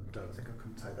just don't think I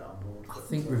can take that on board. I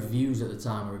think reviews at the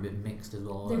time were a bit mixed as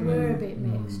well. They were a bit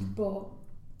mixed, but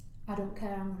I don't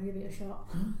care. I'm going to give it a shot.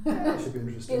 Yeah, it should be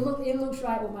interesting. It looks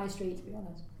right up my street, to be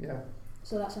honest. Yeah.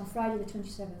 So that's on Friday the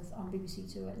 27th on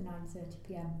BBC 2 at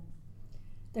 9:30pm.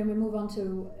 Then we move on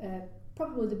to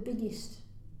probably the biggest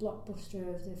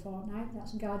blockbuster of the fortnight.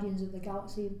 That's Guardians of the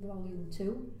Galaxy Volume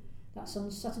 2. That's on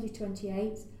Saturday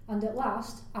 28th. And at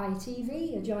last,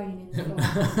 ITV are joining in the film.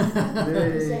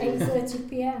 It's at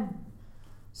 8:30pm.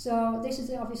 So this is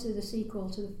obviously the sequel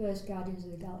to the first Guardians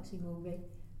of the Galaxy movie,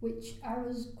 which I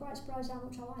was quite surprised how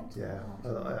much I liked. Yeah,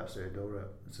 I absolutely adore it.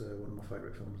 It's one of my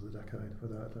favourite films of the decade,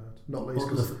 without a doubt. Not least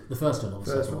because the first one, or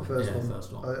the second one?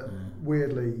 First one.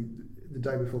 Weirdly, the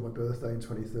day before my birthday in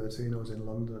 2013, I was in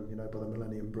London, by the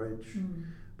Millennium Bridge,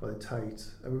 by the Tate,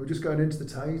 and we were just going into the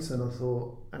Tate, and I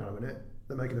thought, hang on a minute,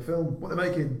 they're making a film. What they're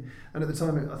making? And at the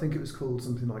time, I think it was called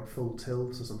something like Full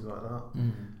Tilt or something like that.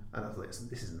 And I thought,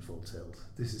 this isn't Full Tilt.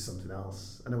 This is something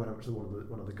else. And I went up to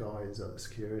one of the guys at the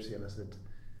security, and I said,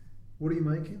 "What are you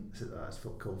making?" I said, "It's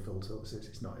called Full Tilt." I said,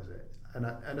 "It's not, is it?" And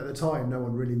at the time, no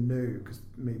one really knew, because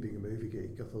me being a movie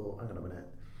geek, I thought, hang on a minute,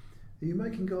 are you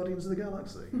making Guardians of the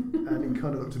Galaxy? And he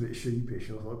kind of looked a bit sheepish.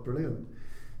 I thought, brilliant.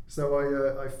 So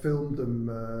I filmed them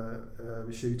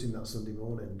shooting that Sunday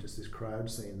morning, just this crowd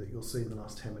scene that you'll see in the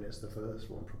last 10 minutes of the first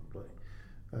one probably,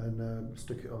 and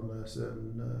stuck it on a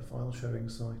certain file sharing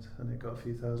site, and it got a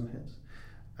few thousand hits.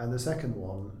 And the second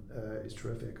one is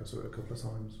terrific. I saw it a couple of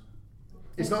times.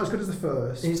 It's not as good as the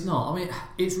first. It's not. I mean,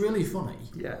 it's really funny.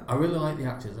 Yeah. I really like the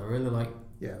actors. I really like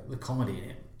the comedy in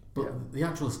it. But the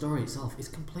actual story itself is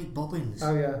complete bobbins.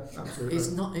 Oh yeah, absolutely.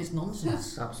 It's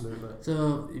nonsense. Absolutely.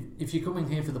 So if you're coming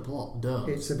here for the plot, don't.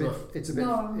 It's a bit.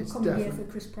 No, I'm coming here for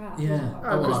Chris Pratt. Yeah.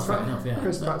 Well. Well, that's fair enough. Yeah.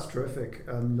 Chris Pratt's terrific,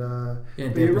 and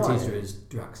Dave Bautista is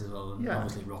Drax as well, and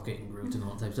obviously Rocket and Groot and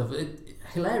all that type of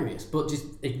stuff. Hilarious, but just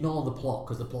ignore the plot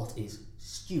because the plot is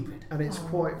stupid. And it's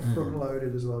quite front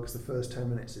loaded as well, because the first 10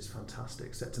 minutes is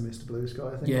fantastic. Set to Mr. Blue Sky,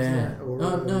 I think. Yeah. Isn't it? Or,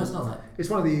 no, it's not that. It's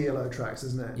one of the ELO tracks,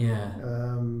 isn't it? Yeah.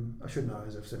 I should know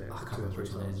as I've seen it I for can't 2 or remember 3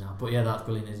 which one it times. is now. But yeah, that's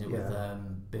brilliant, isn't it? Yeah.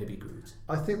 With Baby Groot.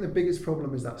 I think the biggest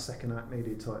problem is that second act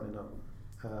needed tightening up.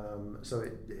 So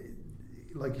it,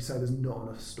 like you say, there's not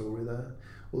enough story there.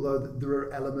 Although there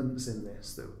are elements in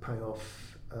this that pay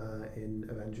off in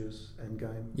Avengers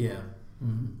Endgame. Yeah.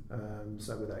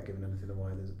 So without giving anything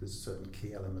away, there's certain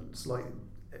key elements. Like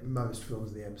most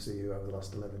films of the MCU over the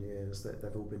last 11 years,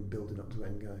 they've all been building up to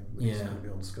Endgame, which is going to be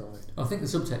on Sky. I think the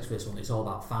subtext for this one, it's all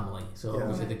about family. So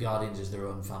obviously the Guardians is their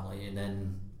own family, and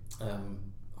then I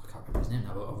can't remember his name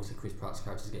now, but obviously Chris Pratt's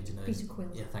character is getting to know Peter Quill.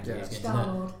 Yeah, thank you. Yeah. He's getting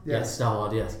Star-Lord. to know, yes,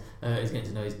 Star-Lord, yes. He's getting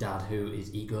to know his dad, who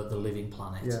is Ego, the living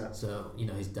planet. Yeah. So,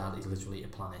 his dad is literally a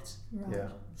planet. Right. Yeah.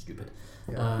 Stupid.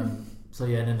 Yeah. So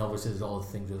yeah, and then obviously there's all the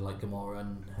things with like Gamora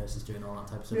and her sister and all that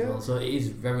type of stuff as well. So it's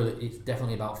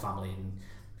definitely about family and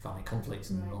family conflicts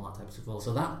and all that type of stuff as well.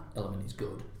 So that element is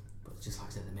good, but it's just like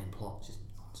I said, the main plot is just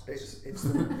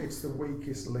nonsense. It's the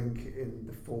weakest link in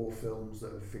the 4 films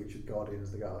that have featured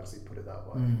Guardians of the Galaxy, put it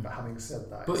that way. But having said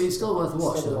that, but it's still worth a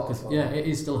watch though, because fun. it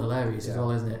is still hilarious as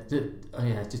well, isn't it?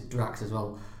 Just Drax as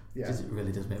well. Yeah. It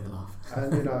really does make me laugh.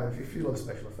 And if you love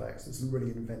special effects, there's some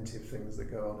really inventive things that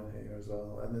go on in here as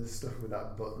well. And there's stuff with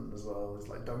that button as well. It's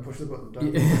like, don't push the button,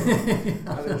 don't push the button.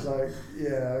 And it's like,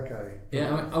 okay.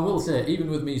 Yeah, I will say, even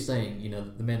with me saying,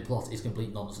 the main plot is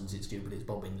complete nonsense, it's stupid, it's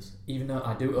bobbins, even though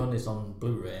I do own this on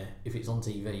Blu-ray, if it's on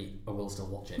TV, I will still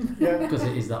watch it. Yeah. Because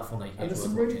it is that funny. And there's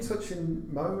some really touching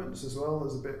moments as well.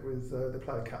 There's a bit with they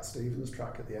play a Cat Stevens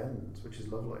track at the end, which is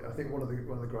lovely. I think one of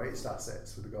the greatest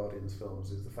assets with the Guardians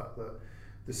films is the fact that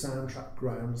the soundtrack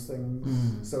grounds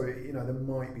things. So they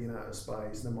might be in outer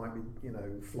space, and they might be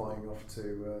flying off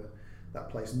to that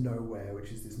place nowhere,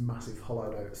 which is this massive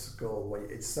hollowed out skull where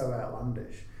it's so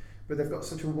outlandish. But they've got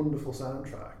such a wonderful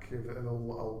soundtrack of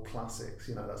all old classics.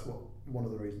 That's one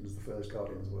of the reasons the first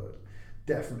Guardians worked.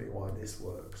 Definitely why this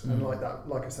works. And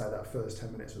like I say, that first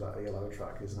 10 minutes with that ELO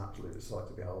track is an absolute sight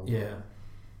to behold. Yeah.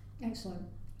 Excellent.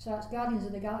 So that's Guardians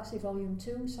of the Galaxy Volume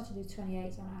 2, Saturday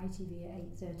 28th on ITV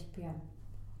at 8:30pm.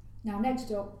 Now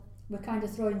next up, we're kind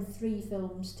of throwing 3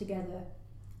 films together,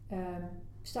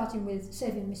 starting with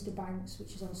Saving Mr. Banks,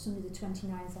 which is on Sunday the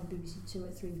 29th on BBC 2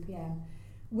 at 3pm,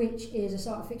 which is a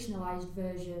sort of fictionalised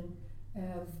version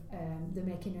of the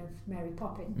making of Mary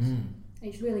Poppins.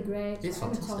 It's really great. It's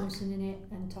Emma fantastic. Thompson in it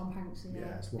and Tom Hanks in it.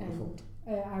 Yeah, it's wonderful.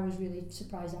 And I was really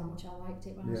surprised how much I liked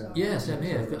it when I saw it. Yeah, same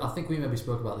here. I think we maybe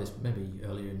spoke about this maybe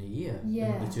earlier in the year.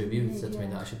 Yeah, The two of you we said did, to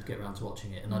me that I should get around to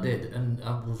watching it, and I did, and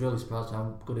I was really surprised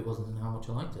how good it was and how much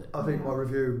I liked it. I think my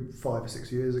review 5 or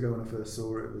 6 years ago when I first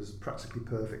saw it was practically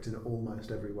perfect in almost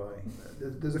every way.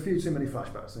 There's a few too many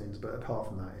flashback scenes, but apart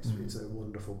from that, it's a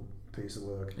wonderful piece of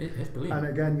work. It's brilliant. And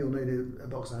again, you'll need a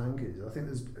box of hankies. I think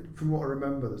from what I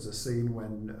remember, there's a scene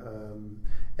when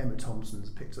Emma Thompson's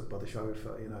picked up by the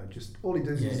chauffeur. Just all he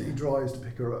does is he drives to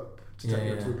pick her up to take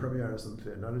her to a premiere or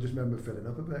something. And I just remember filling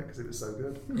up a bit because it was so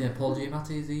good. Yeah, Paul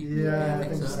Giamatti, is he? Yeah, I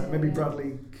think so. Maybe Yeah.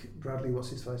 Bradley, what's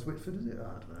his face? Whitford, is it?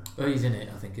 I don't know. Oh, he's in it,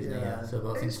 I think, isn't he? Yeah. Yeah. So,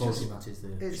 but I think It's Paul just- Giamatti's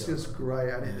the. It's show. just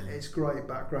great, and it's great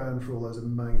background for all those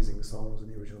amazing songs in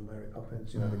the original Mary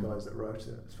Poppins. The guys that wrote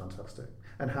it. It's fantastic.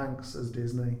 And Hanks as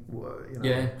Disney.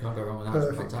 Yeah, can't go wrong with that.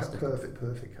 It's fantastic.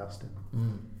 Perfect casting.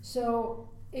 So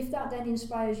if that then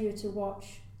inspires you to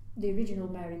watch the original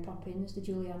Mary Poppins, the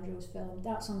Julie Andrews film,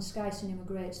 that's on Sky Cinema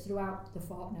Greats throughout the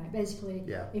fortnight. Basically,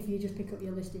 if you just pick up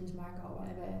your listings mag or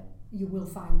whatever, you will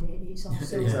find it. It's on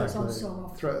so it's on so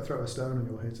often. Throw a stone and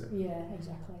you'll hit it. Yeah,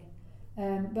 exactly.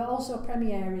 But also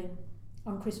premiering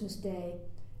on Christmas Day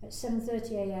at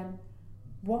 7:30am,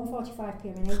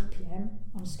 1:45pm and 8pm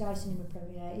on Sky Cinema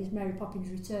Premiere is Mary Poppins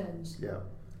Returns. Yeah.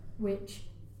 Which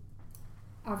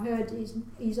I've heard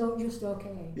is all just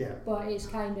okay. Yeah. But it's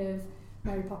kind of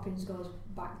Mary Poppins goes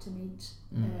back to meet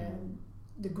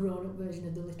the grown-up version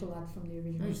of the little lad from the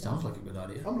original. It sounds like a good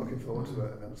idea. I'm looking forward to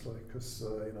it immensely because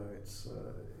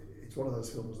it's one of those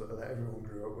films that everyone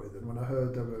grew up with, and when I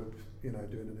heard they were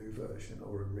doing a new version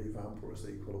or a revamp or a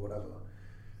sequel or whatever,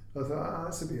 I thought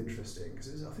this would be interesting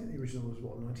because I think the original was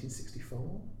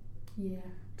 1964. Yeah.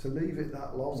 To leave it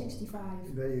that long.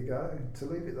 65. There you go. To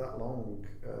leave it that long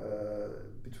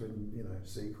between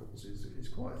sequels is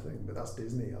quite a thing. But that's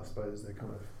Disney, I suppose. They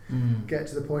kind of get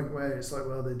to the point where it's like,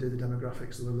 well, they do the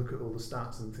demographics and they look at all the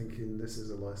stats and thinking this is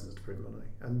a license to print money.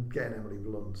 And getting Emily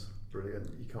Blunt, brilliant.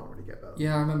 You can't really get better.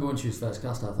 Yeah, I remember when she was first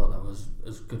cast, I thought that was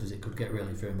as good as it could get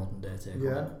really for a modern day take.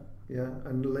 Yeah,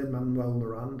 and Lin-Manuel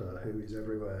Miranda, who is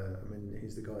everywhere. I mean,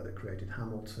 he's the guy that created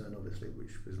Hamilton, obviously,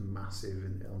 which was massive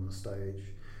on the stage,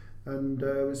 and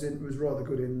was rather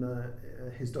good in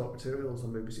his Dark Materials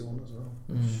on BBC One as well.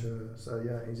 Which, so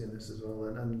yeah, he's in this as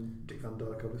well, and Dick Van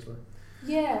Dyke, obviously.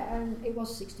 Yeah, it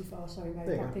was 64. Sorry, Mary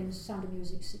There you Poppins. Sound of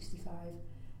Music 65.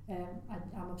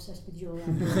 I'm obsessed with Julie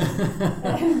Andrews.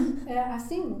 I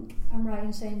think I'm right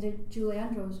in saying that Julie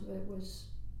Andrews was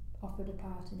offered a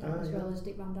part in it as well as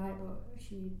Dick Van Dyke, but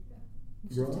she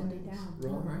turned it down.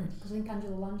 Right. Because I think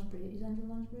Angela Lansbury in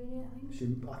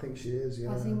it. I think she is.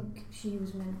 Yeah. I think she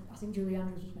was meant. I think Julie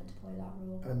Andrews was meant to play that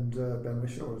role. And Ben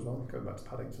Whishaw as well. Going back to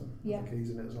Paddington. Yeah. I think he's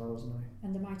in it as well, isn't he?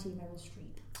 And the mighty Meryl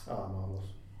Streep. Ah,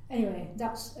 marvellous. Anyway,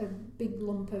 that's a big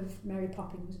lump of Mary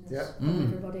Poppins for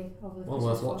everybody over the well, Christmas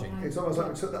worth watching. fortnight. It's almost like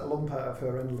we took that lump out of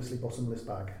her endlessly bottomless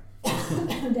bag.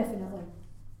 Definitely.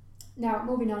 Now,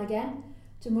 moving on again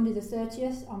to Monday the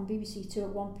 30th on BBC 2 at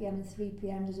 1pm and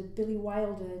 3pm, there's a Billy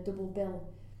Wilder double bill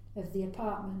of The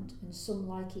Apartment and Some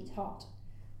Like It Hot.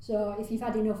 So if you've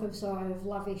had enough of sort of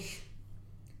lavish,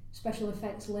 special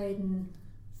effects laden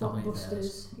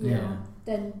blockbusters,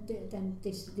 then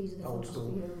these are the Old films for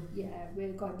school. you. Yeah,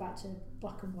 we're going back to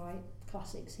black and white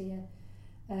classics here.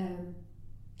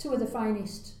 Two of the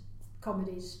finest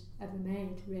comedies ever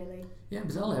made, really. Yeah,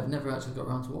 bizarrely, I've never actually got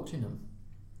around to watching them.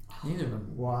 Neither of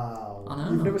them. Wow. I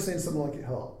know. You've never seen Something Like It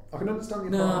Hot? I can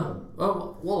understand The Apartment.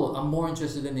 No. Well, I'm more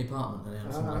interested in The Apartment than I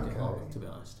am Something Like It okay. Hot, to be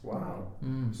honest. Wow.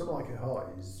 Something Like It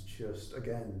Hot is just,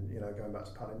 again, going back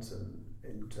to Paddington,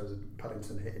 in terms of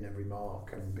Paddington hitting every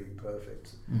mark and being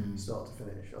perfect, start to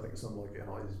finish. I think Something Like It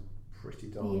Hot is pretty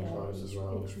darn close as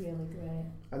well. It's really great.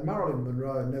 And Marilyn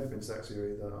Monroe had never been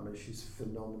sexier either. I mean, she's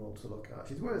phenomenal to look at.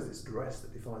 She wears this dress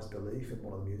that defies belief in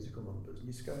one of the musical numbers, and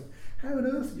you just go, how on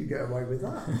earth did you get away with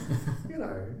that? You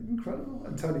know, incredible.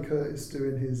 And Tony Curtis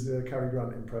doing his Cary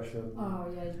Grant impression. Oh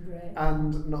yeah, it's great.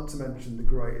 And not to mention the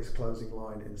greatest closing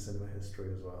line in cinema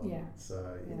history as well. Yeah.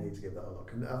 So you need to give that a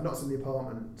look. And I've not seen The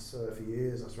Apartment for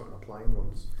years. I saw it on a plane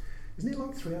once. Isn't it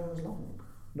like 3 hours long?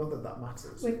 Not that that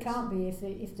matters. Well, it can't be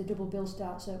if the double bill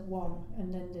starts at 1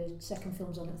 and then the second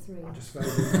film's on at 3. I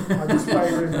just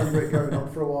vaguely remember it going on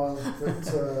for a while. But,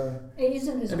 it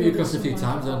isn't as maybe good you crossed as a few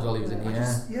something times like while he was in the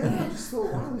air. I just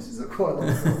thought, wow, this is a quite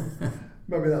long film.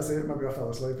 Maybe that's it. Maybe I fell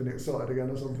asleep and it started again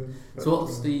or something. But, so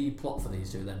what's the plot for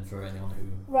these two then, for anyone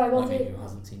who who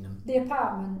hasn't seen them? The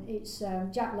Apartment, it's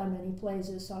Jack Lemmon. He plays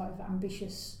a sort of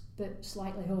ambitious but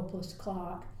slightly hopeless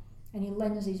clerk, and he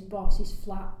lends his boss his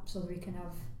flat so that he can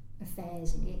have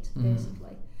affairs in it,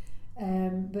 basically.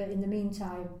 But in the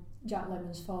meantime, Jack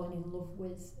Lemmon's fallen in love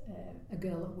with a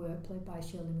girl at work played by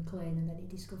Shirley MacLaine, and then he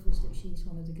discovers that she's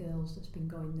one of the girls that's been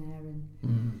going there,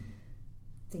 and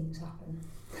things happen.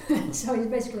 So it's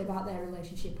basically about their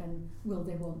relationship and will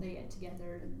they, won't they get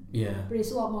together. And, but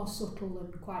it's a lot more subtle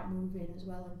and quite moving as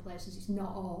well in places. It's not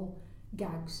all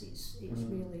gags, it's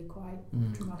really quite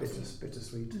dramatic.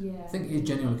 Bittersweet. Yeah. I think it's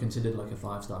genuinely considered like a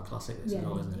 5-star classic, this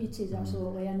isn't it? It is,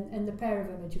 absolutely. And the pair of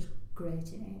them are just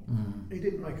great in it. He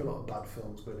didn't make a lot of bad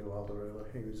films, Billy Wilder, really.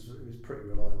 He was pretty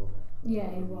reliable. Yeah,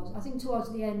 he was. I think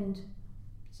towards the end,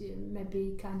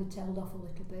 maybe kind of tailed off a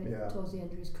little bit towards the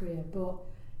end of his career, but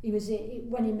he was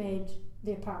when he made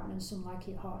The Apartment and Some Like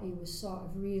It Hot, he was sort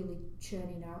of really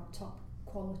churning out top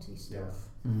quality stuff.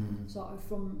 Sort of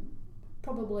from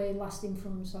probably lasting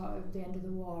from sort of the end of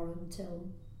the war until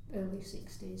early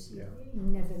 60s. He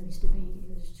never missed a beat.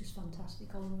 He was just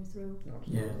fantastic all the way through.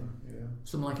 Absolutely. Yeah.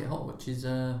 Some Like It Hot, which is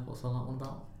what's all that one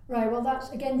about? Right, well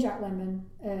that's again Jack Lemmon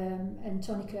and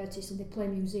Tony Curtis, and they play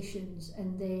musicians,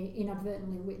 and they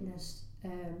inadvertently witnessed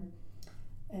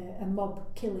a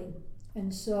mob killing,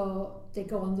 and so they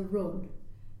go on the run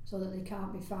so that they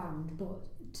can't be found, but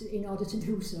in order to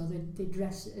do so they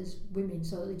dress as women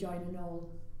so that they join an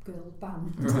all-girl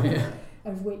band,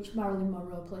 of which Marilyn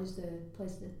Monroe plays the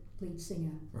lead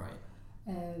singer. Right.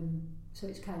 So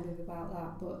it's kind of about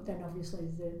that, but then obviously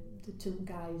the two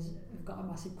guys have got a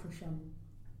massive crush on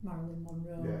Marilyn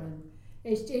Monroe, and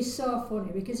it's so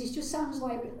funny because it just sounds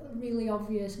like a really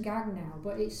obvious gag now,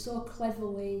 but it's so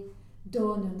cleverly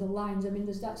done, and the lines. I mean,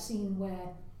 there's that scene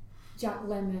where Jack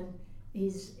Lemmon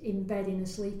is in bed in a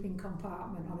sleeping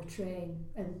compartment on a train,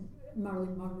 and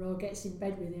Marilyn Monroe gets in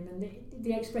bed with him, and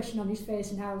the expression on his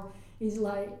face and how he's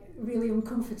like really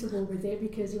uncomfortable with it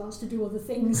because he wants to do other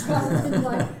things rather than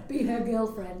like be her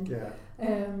girlfriend.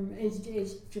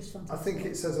 It's just fantastic. I think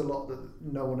it says a lot that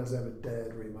no one has ever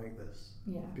dared remake this.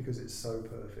 Because it's so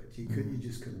perfect. You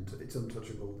just couldn't. It's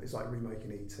untouchable. It's like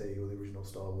remaking E.T. or the original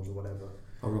Star Wars or whatever.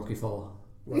 Or Rocky IV.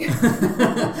 Well,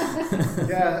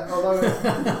 although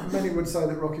many would say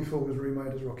that Rocky IV was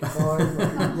remade as Rocky V,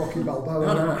 Rocky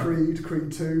Balboa,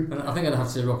 Creed 2. I think I'd have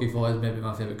to say Rocky IV is maybe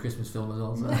my favourite Christmas film as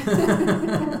well. So.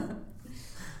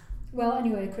 Well,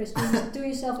 anyway, Chris, do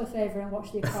yourself a favour and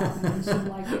watch The Apartment and Some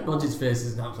Like It. Roger's face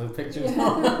is an absolute picture.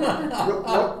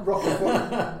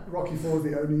 Rocky IV is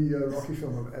the only Rocky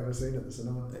film I've ever seen at the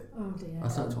cinema. Oh dear. I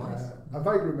saw it twice. I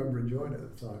vaguely remember enjoying it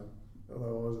at the time,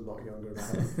 although I was a lot younger and I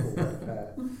had full head of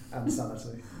hair and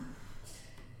sanity.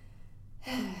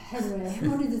 Anyway,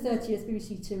 Monday the 30th,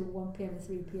 BBC 2, 1pm and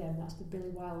 3pm. That's the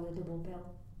Billy Wilder double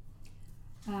bill.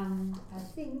 And I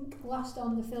think last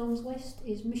on the films list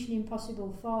is Mission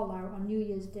Impossible Fallout on New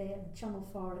Year's Day on Channel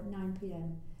 4 at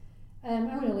 9pm. I'm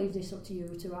going to leave this up to you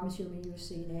too. I'm assuming you've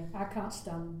seen it. I can't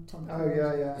stand Tom Cruise.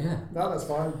 Oh yeah. No, that's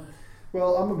fine.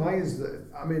 Well, I'm amazed that,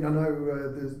 I mean, I know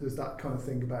there's that kind of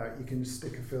thing about you can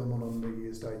stick a film on New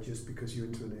Year's Day just because you're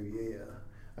into a new year,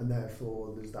 and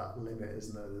therefore there's that limit,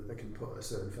 isn't there, that they can put a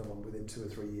certain film on within 2 or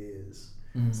 3 years.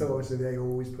 So obviously they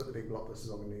always put the big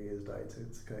blockbusters on New Year's Day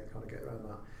to kind of get around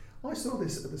that. I saw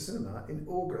this at the cinema in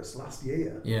August last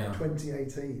year,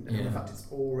 2018, and in fact it's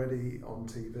already on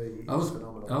TV. It's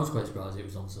phenomenal. I was quite surprised it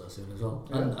was on so soon as well.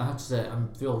 And I have to say, I'm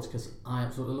thrilled because I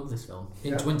absolutely love this film.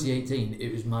 In 2018,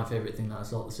 it was my favourite thing that I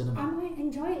saw at the cinema. I might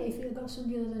enjoy it if it got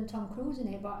somebody other than Tom Cruise in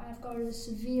it, but I've got a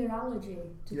severe allergy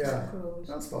to Tom Cruise.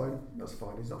 That's fine.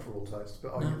 He's not for all tastes,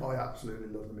 but I absolutely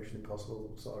love the Mission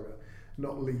Impossible saga,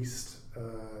 not least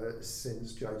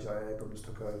since J.J. Abrams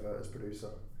took over as producer.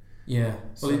 Yeah,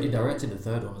 well, he directed the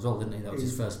third one as well, didn't he? That was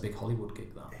his first big Hollywood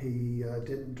gig. That he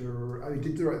didn't. He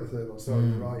did direct the third one. Sorry,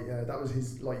 right? Yeah, that was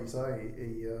his. Like you say,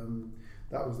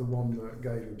 that was the one that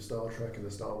gave him Star Trek and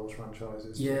the Star Wars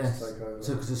franchises to take over.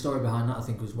 So, because the story behind that, I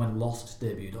think, was when Lost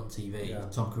debuted on TV. Yeah.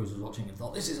 Tom Cruise was watching and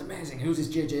thought, "This is amazing. Who's this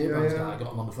J.J. Abrams guy?" I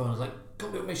got him on the phone. I was like,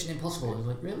 "Come do Mission Impossible." And he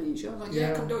was like, "Really? You sure?" I was like,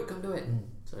 "Yeah, come do it." And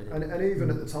so he did. And even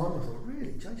at the time, I thought,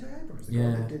 "Really, J.J. Abrams, the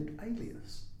guy that did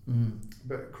Alias."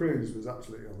 But Cruise was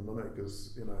absolutely on the money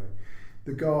because, you know,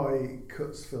 the guy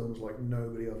cuts films like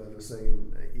nobody I've ever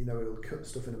seen. You know, he'll cut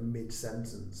stuff in a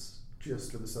mid-sentence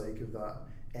just for the sake of that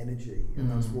energy,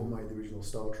 and that's what made the original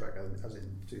Star Trek, as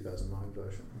in 2009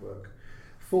 version, work.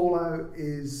 Fallout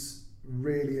is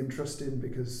really interesting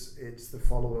because it's the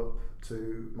follow-up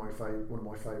to one of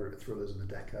my favourite thrillers of the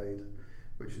decade,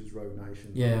 which is Rogue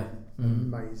Nation. Yeah.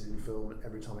 Amazing film, and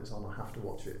every time it's on I have to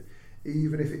watch it.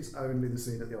 Even if it's only the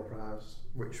scene at the Opera House,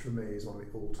 which for me is one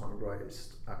of the all-time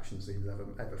greatest action scenes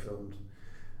ever filmed.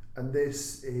 And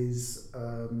this is,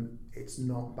 it's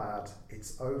not bad.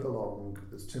 It's overlong.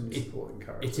 There's too many supporting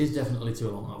characters. It is definitely too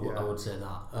long. I would say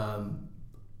that.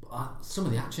 Some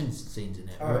of the action scenes in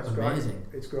it are amazing.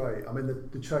 It's great. I mean,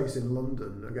 the chase in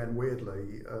London, again,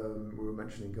 weirdly, we were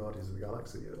mentioning Guardians of the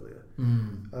Galaxy earlier,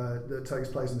 that takes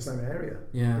place in the same area.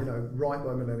 Yeah. You know, right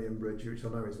by Millennium Bridge, which I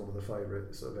know is one of the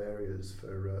favourite sort of areas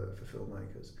for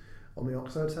filmmakers. On the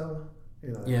Oxo Tower,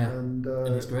 you know. Yeah. And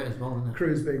it's great as well, isn't it?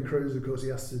 Cruise being Cruise, of course, he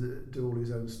has to do all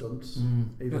his own stunts,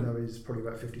 even though he's probably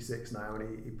about 56 now,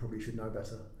 and he probably should know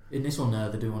better. In this one,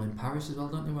 they do one in Paris as well,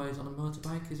 don't they, where he's on a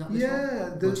motorbike? Is that this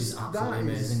one? Which is absolutely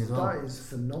amazing as well. That is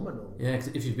phenomenal. Yeah, because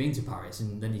if you've been to Paris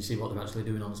and then you see what they're actually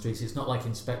doing on the streets, it's not like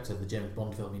Inspector, the James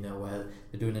Bond film, you know, where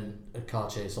they're doing a car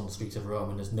chase on the streets of Rome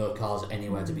and there's no cars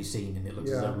anywhere to be seen and it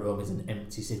looks as though Rome is an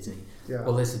empty city. Yeah.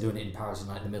 Well, this is doing it in Paris in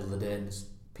like the middle of the day and there's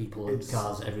people and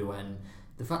cars everywhere, and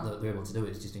the fact that they're able to do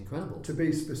it is just incredible. To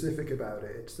be specific about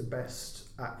it, it's the best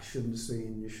action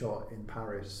scene shot in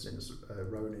Paris since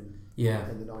Ronin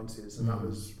in the 90s, and that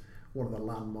was one of the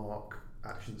landmark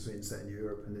action scenes set in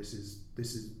Europe, and this is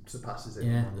surpasses it.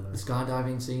 Yeah, the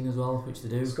skydiving scene as well, which they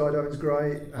do. Skydiving's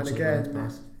great, and again,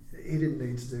 best. He didn't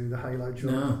need to do the Halo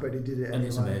jump, but he did it anyway, and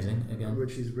it's amazing again,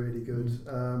 which is really good.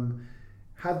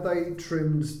 Had they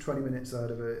trimmed 20 minutes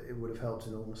out of it, it would have helped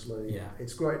enormously. Yeah.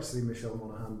 It's great to see Michelle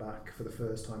Monaghan back for the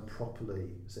first time properly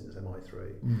since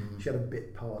MI3. She had a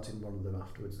bit part in one of them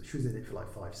afterwards. She was in it for like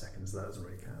 5 seconds, that doesn't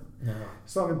really count. No.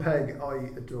 Simon Pegg,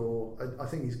 I adore. I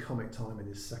think his comic timing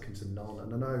is second to none.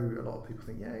 And I know a lot of people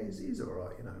think, yeah, he's all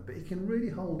right, you know, but he can really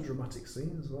hold dramatic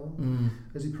scenes as well,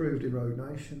 as he proved in Rogue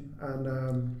Nation.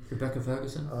 And Rebecca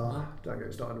Ferguson. Don't get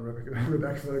me started on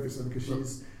Rebecca Ferguson, because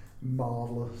she's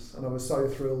marvellous, and I was so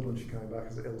thrilled when she came back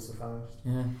as Ilsa Faust.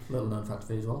 Yeah, little known fact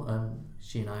for you as well.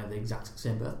 She and I have the exact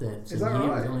same birthday. Is that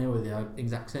right? We're the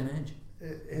exact same age.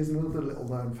 Here's another little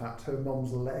known fact: her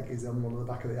mum's leg is on one of the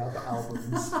back of the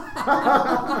albums.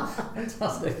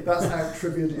 Fantastic. That's how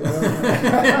trivia do you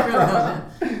know.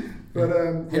 But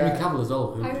Henry Cavill as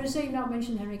well. I was going to say, not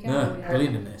mention Henry Cavill. No,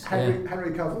 brilliant in this.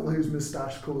 Henry Cavill, whose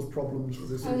moustache caused problems with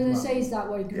this. I was going to say, is that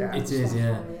what he grew? It is,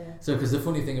 yeah. So, because the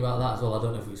funny thing about that as well, I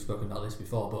don't know if we've spoken about this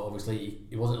before, but obviously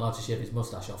he wasn't allowed to shave his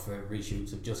moustache off for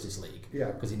reshoots of Justice League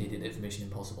because he needed it for Mission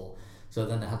Impossible. So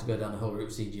then they had to go down the whole route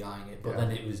of CGIing it. But then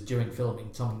it was during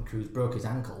filming, Tom Cruise broke his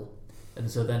ankle, and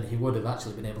so then he would have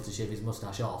actually been able to shave his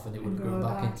moustache off, and it would have grown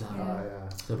back in time.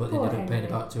 So, but they ended up paying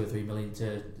about 2 or 3 million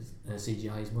to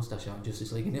CGI his moustache out in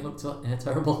Justice League, and it looked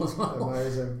terrible as well.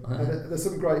 Amazing. And there's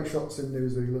some great shots in New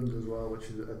Zealand as well, which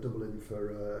is a double in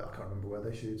for I can't remember where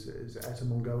they shoot it. Is it out of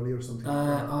Mongolia or something?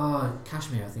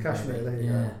 Kashmir, I think. Kashmir, there you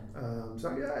go.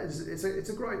 So yeah, it's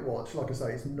a great watch. Like I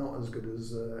say, it's not as good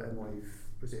as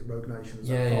was it Rogue Nation?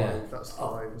 That's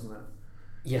 5, wasn't it?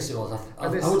 Yes, it was. I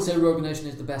would say Rogue Nation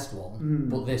is the best one,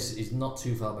 but this is not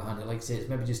too far behind it. Like I say, it's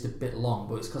maybe just a bit long,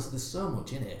 but it's because there's so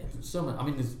much in it. So much. I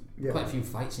mean, there's quite a few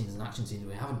fight scenes and action scenes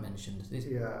we haven't mentioned.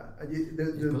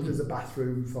 There's a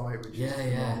bathroom fight, which is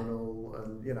phenomenal,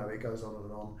 and you know it goes on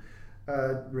and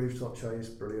on. Rooftop chase,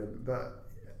 brilliant. But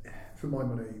for my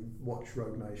money, watch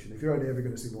Rogue Nation. If you're only ever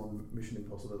going to see one Mission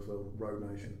Impossible film,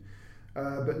 Rogue Nation.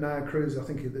 But now Cruise, I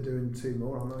think they're doing 2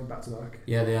 more, aren't they, back to back?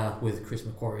 Yeah, they are, with Chris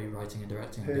McQuarrie writing and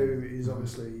directing. Who is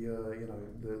obviously,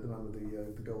 the man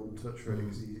with the golden touch, really,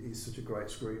 because he's such a great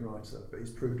screenwriter. But he's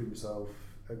proved himself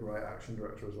a great action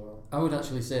director as well. I would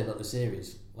actually say that the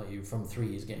series, from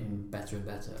 3, is getting better and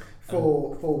better.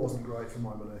 4 wasn't great for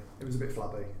my money. It was a bit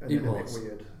flabby and a bit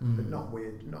weird. But not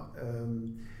weird.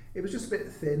 It was just a bit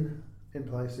thin in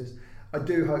places. I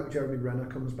do hope Jeremy Renner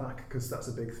comes back, because that's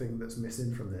a big thing that's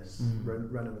missing from this.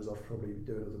 Renner was off probably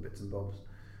doing other bits and bobs.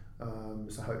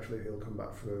 So hopefully he'll come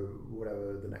back for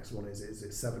whatever the next one is. Is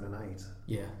it 7 and 8?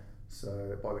 Yeah.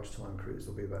 So by which time Cruise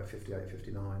will be about 58,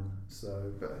 59.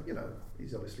 So, but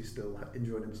he's obviously still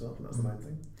enjoying himself, and that's the main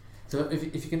thing. So if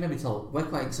you can maybe tell, we're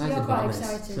quite excited You're about quite this.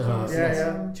 excited, So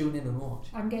yeah. tune in and watch.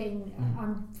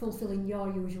 I'm fulfilling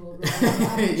your usual role.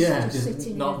 Yeah, just just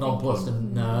sitting not here nonplussed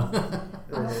thinking,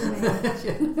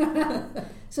 and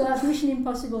So that's Mission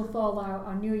Impossible Fallout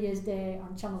on New Year's Day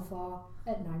on Channel 4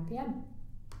 at 9 p.m.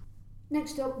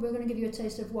 Next up, we're going to give you a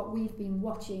taste of what we've been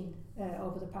watching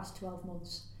over the past 12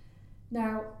 months.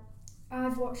 Now,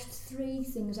 I've watched 3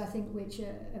 things I think which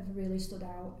have really stood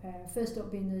out. First up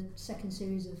being the second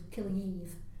series of Killing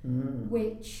Eve,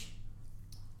 which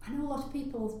I know a lot of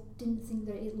people didn't think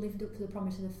that it lived up to the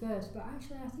promise of the first, but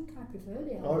actually I think I preferred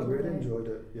it. I really enjoyed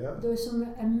it, yeah. There were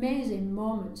some amazing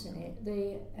moments in it.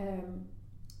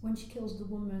 When she kills the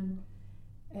woman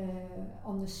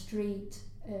on the street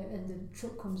and the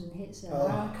truck comes and hits her,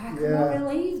 I could not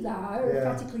believe that. I was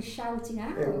practically shouting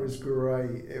out. It was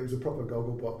great. It was a proper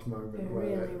Gogglebox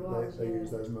moment They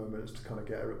used those moments to kind of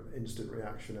get an instant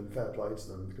reaction, and fair play to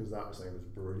them, because that scene was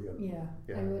brilliant.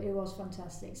 It was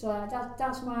fantastic. So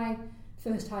that's my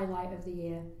first highlight of the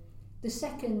year. The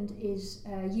second is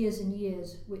Years and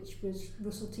Years, which was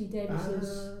Russell T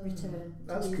Davies' return.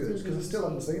 That's good, because I still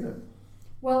haven't seen it.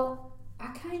 Well,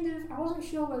 I wasn't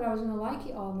sure whether I was going to like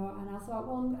it or not, and I thought,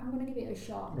 well, I'm going to give it a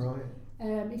shot. Right.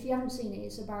 If you haven't seen it,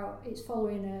 it's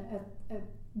following a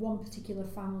one particular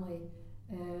family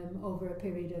over a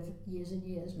period of years and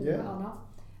years, believe it or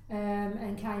not,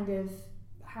 and kind of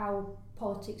how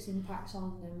politics impacts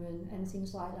on them and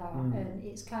things like that. And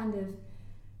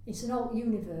it's an alt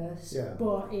universe,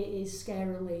 but it is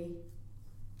scarily.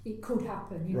 It could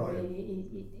happen,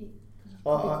 It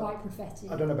quite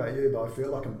prophetic. I don't know about you, but I feel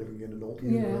like I'm living in an alt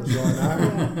universe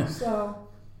right now. So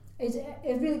it's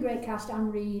a really great cast.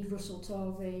 Anne Reid, Russell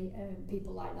Tovey,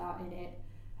 people like that in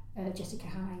it, Jessica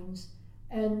Hines,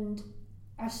 and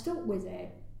I stuck with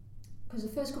it because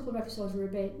the first couple of episodes were a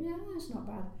bit, it's not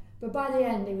bad, but by the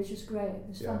end it was just great. It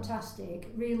was fantastic,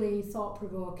 really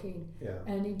thought-provoking,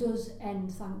 and it does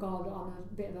end, thank God, on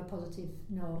a bit of a positive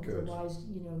note. Good. Otherwise,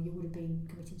 you would have been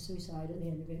committing suicide at the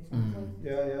end of it,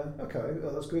 frankly. Okay,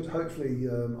 well, that's good. Hopefully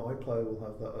iPlayer will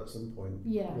have that at some point,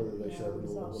 whether they show the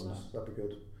normal ones. So. That'd be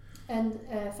good. And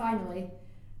finally,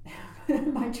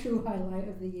 my true highlight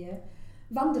of the year,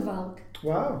 Van der Valk.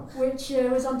 Wow. Which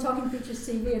was on Talking Pictures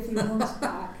TV a few months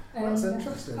back. That's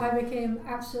interesting. I became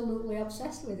absolutely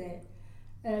obsessed with it,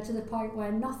 to the point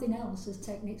where nothing else has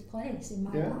taken its place in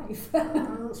my life.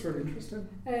 That's really interesting.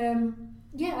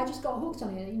 I just got hooked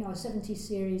on it. A 70s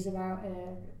series about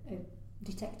a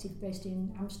detective based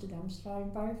in Amsterdam starring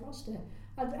Barry Foster.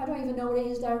 I don't even know what it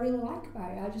is that I really like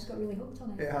about it. I just got really hooked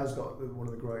on it. It has got one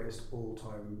of the greatest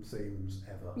all-time themes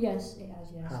ever. Yes, it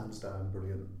has, yes. Hands down,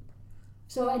 brilliant.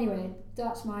 So anyway,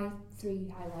 that's my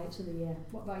 3 highlights of the year.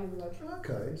 What about you, Rog?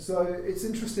 Okay, so it's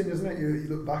interesting, isn't it? You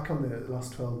look back on the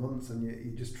last 12 months and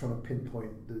you're just trying to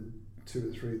pinpoint the 2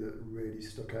 or 3 that really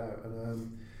stuck out.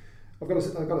 And I've got to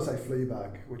say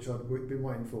Fleabag, which I've been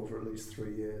waiting for at least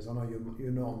 3 years. I know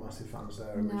you're not a massive fan,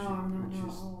 Sarah, which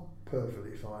is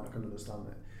perfectly fine. I can understand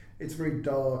it. It's very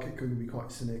dark. It can be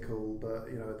quite cynical, but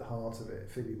at the heart of it,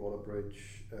 Phoebe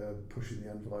Waller-Bridge pushing the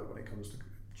envelope when it comes to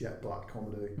jet black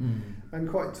comedy, and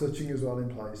quite touching as well in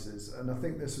places. And I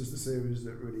think this was the series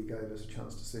that really gave us a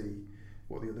chance to see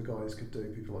what the other guys could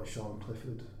do. People like Sian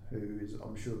Clifford, who is,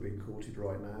 I'm sure, being courted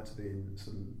right now to be in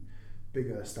some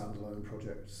bigger standalone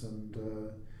projects. And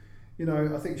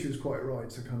I think she was quite right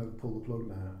to kind of pull the plug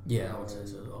now. Yeah, I would say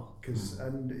so as well. Because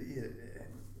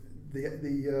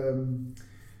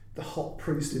the hot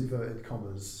priest, inverted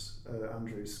commas,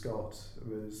 Andrew Scott,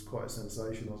 was quite a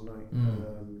sensation, wasn't he?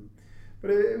 But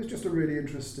it was just a really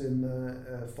interesting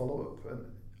follow-up, and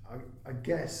I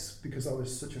guess because I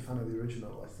was such a fan of the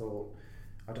original, I thought,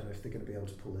 I don't know if they're going to be able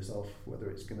to pull this off,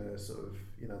 whether it's going to sort of,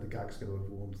 the gag's going to have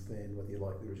worn thin, whether you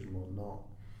like the original or not.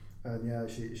 And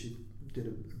she did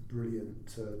a brilliant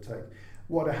take.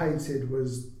 What I hated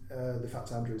was the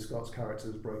fact Andrew Scott's character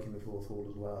was breaking the fourth wall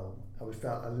as well. I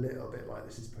felt a little bit like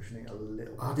this is pushing it a little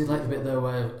bit. I did like the bit though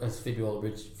where, as Phoebe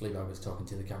Waller-Bridge, Fleabag, was talking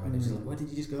to the camera, and it was like, where did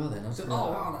you just go then? I was like,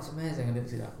 oh wow, that's amazing. I didn't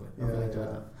see that. I really enjoyed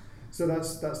that. So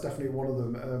that's definitely one of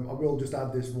them. I will just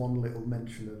add this one little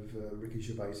mention of Ricky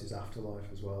Gervais's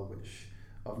Afterlife as well, which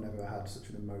I've never had such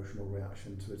an emotional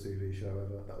reaction to a TV show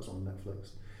ever. That was on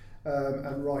Netflix.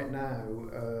 And right now,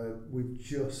 we've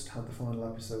just had the final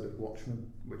episode of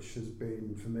Watchmen, which has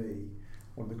been, for me,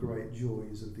 one of the great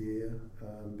joys of the year,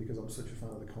 because I'm such a fan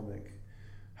of the comic.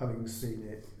 Having seen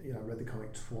it, read the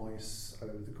comic twice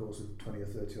over the course of 20 or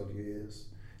 30 odd years,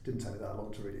 Didn't take me that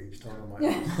long to read it each time, I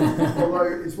might.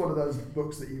 Although it's one of those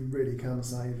books that you really can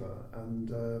savour. And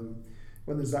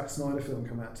when the Zack Snyder film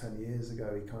came out 10 years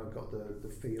ago, he kind of got the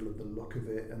feel of the look of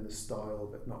it and the style,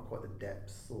 but not quite the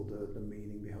depth or the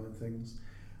meaning behind things.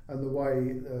 And the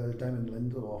way Damon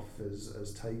Lindelof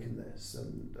has taken this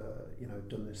and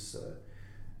done this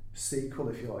sequel,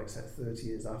 if you like, set 30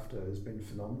 years after, has been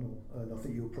phenomenal. And I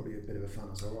think you're probably a bit of a fan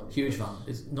as well, aren't you? Huge fan.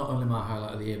 It's not only my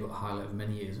highlight of the year, but a highlight of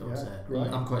many years, I would say.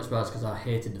 Great. I'm quite surprised because I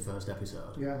hated the first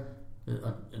episode. Yeah.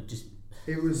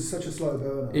 It was such a slow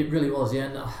burner. It really was, yeah.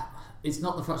 And it's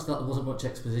not the fact that there wasn't much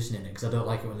exposition in it, because I don't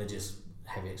like it when they're just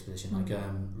heavy exposition. Like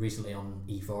recently on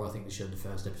E4, I think they showed the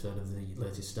first episode of the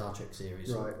latest Star Trek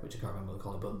series, which I can't remember what they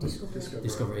call it, but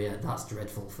Discovery. Yeah, that's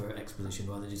dreadful for exposition,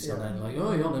 where they just stand there and like,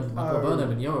 oh, you're Michael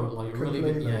Burnham, and you're like really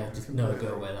good. Yeah, just no,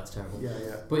 go away. That's terrible. Yeah.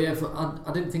 But yeah,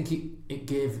 I didn't think it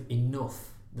gave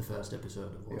enough the first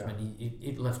episode of Watchmen.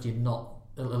 It left you not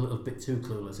a little bit too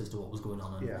clueless as to what was going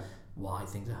on and why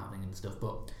things are happening and stuff.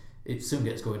 But it soon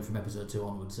gets going from episode 2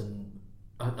 onwards, and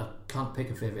I can't pick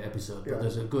a favourite episode, but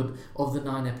there's a good, of the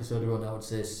 9 episode run, I would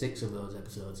say 6 of those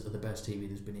episodes are the best TV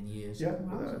there's been in years. Yeah,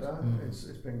 without a doubt. It's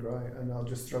been great. And I'll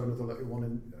just throw another little one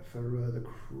in for The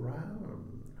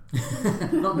Crown.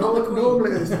 not the Queen.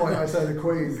 Normally at this point I say The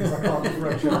Queen because I can't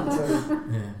differentiate the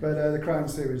two. But The Crown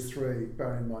Series 3,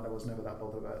 bearing in mind I was never that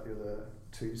bothered about the other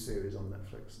 2 series on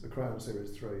Netflix. The Crown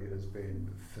Series 3 has been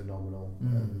phenomenal.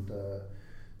 And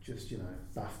just,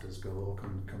 BAFTAs galore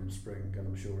come spring, and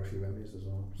I'm sure a few Emmys as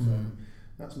well. So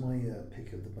that's my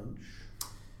pick of the bunch.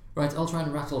 Right, I'll try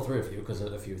and rattle through a few because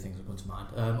a few things have come to mind.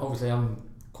 Obviously, I'm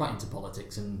quite into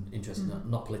politics and interested.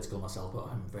 Not political myself, but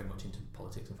I'm very much into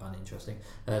politics and find it interesting.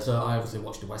 So I obviously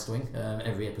watched The West Wing.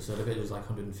 Every episode of it was like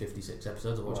 156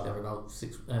 episodes. I watched it every about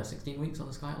 16 weeks on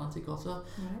the Sky Atlantic or so.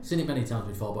 Seen it many times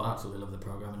before, but I absolutely love the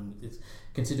programme. And it's,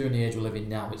 considering the age we live in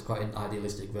now, it's quite an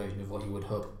idealistic version of what you would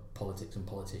hope politics and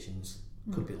politicians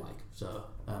could be like. So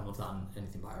I love that, and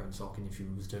anything by Aaron Sorkin. If you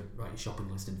was to write a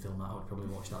shopping list and film that, I would probably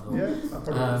watch that.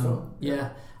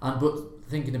 But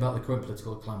thinking about the current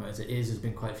political climate as it is, there's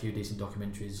been quite a few decent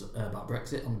documentaries about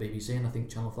Brexit on the BBC, and I think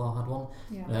Channel 4 had one.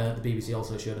 The BBC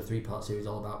also showed a 3-part series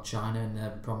all about China and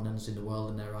their prominence in the world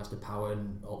and their rise to power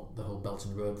and the whole Belt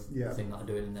and Road thing that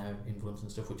they're doing and their influence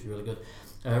and stuff, which is really good.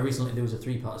 Recently there was a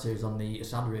 3-part series on the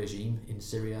Assad regime in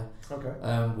Syria,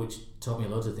 which taught me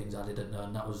loads of things I didn't know,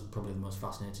 and that was probably the most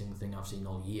fascinating thing I've seen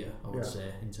all year, I would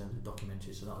say, in terms of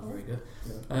documentaries, so that was very good.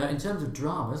 In terms of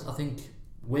dramas, I think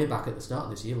way back at the start of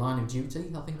this year, Line of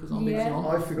Duty, I think, was on BBC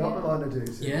One. I forgot the Line of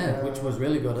Duty. Which was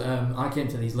really good. I came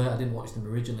to these late, I didn't watch them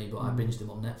originally, but I binged them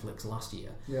on Netflix last year.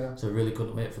 So I really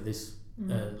couldn't wait for this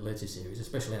latest series,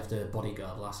 especially after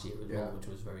Bodyguard last year as well, which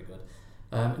was very good.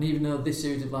 And even though this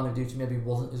series of Line of Duty maybe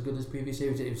wasn't as good as previous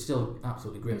series, it was still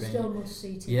absolutely gripping. It's still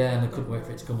must-see TV. Yeah, and I couldn't wait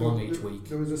for it to come along each week.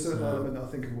 There was a certain element, I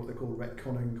think, of what they call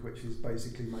retconning, which is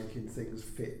basically making things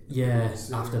fit.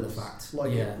 After the fact.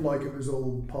 Like it was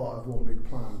all part of one big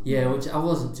plan. Yeah, which I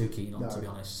wasn't too keen on, to be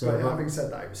honest. So, but having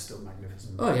said that, it was still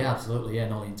magnificent. Oh yeah, absolutely. Yeah,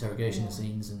 and all the interrogation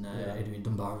scenes, and Adrian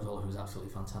Dunbar as well, who was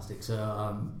absolutely fantastic. So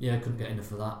I couldn't get enough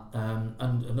of that.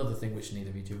 And another thing which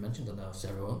neither of you two mentioned, I know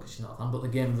Sarah won't because she's not a fan, but the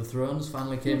Game of the Thrones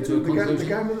finally came to a conclusion. The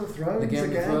Game of the Thrones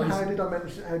again.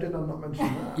 How did I not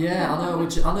mention that? Yeah,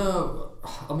 I know.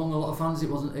 Among a lot of fans, it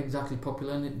wasn't exactly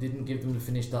popular, and it didn't give them the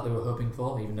finish that they were hoping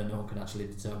for. Even though no one can actually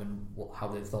determine how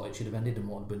they thought it should have ended and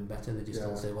what had been better, they just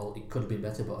all say, "Well, it could have been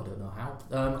better, but I don't know how."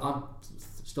 I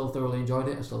still thoroughly enjoyed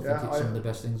it. I still think it's some of the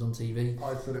best things on TV.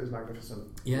 I thought it was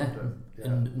magnificent.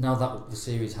 And now that the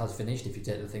series has finished, if you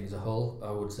take the thing as a whole,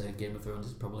 I would say Game of Thrones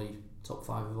is probably top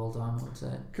 5 of all time, I would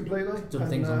say. Completely. Done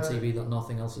things on TV that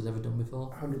nothing else has ever done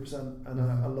before. 100%. And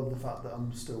I love the fact that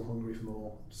I'm still hungry for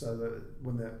more. So that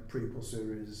when the prequel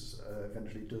series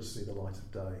eventually does see the light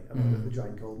of day, and the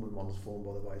Jane Goldman one's fallen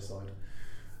by the wayside,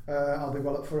 I'll be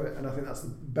well up for it. And I think that's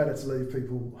better to leave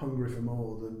people hungry for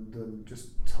more than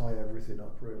just tie everything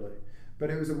up, really. But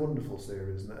it was a wonderful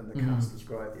series, and the cast was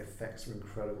great. The effects were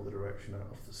incredible. The direction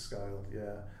off the scale.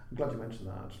 Yeah, I'm glad you mentioned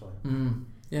that actually.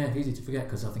 Yeah, easy to forget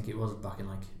because I think it was back in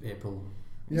like April.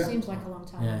 It seems like a long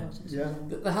time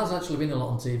ago. There has actually been a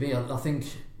lot on TV. I think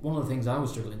one of the things I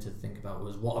was struggling to think about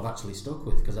was what I've actually stuck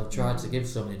with, because I've tried to give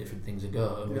so many different things a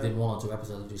go, and within 1 or 2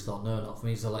 episodes I just thought, no, not for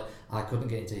me. So like I couldn't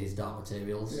get into his Dark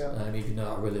Materials, even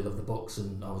though I really love the books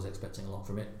and I was expecting a lot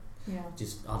from it.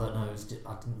 Just I don't know.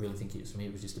 I didn't really think it was for me.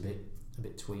 It was just a bit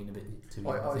tween, a bit too.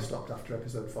 I stopped after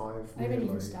episode 5. I haven't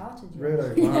even started yet.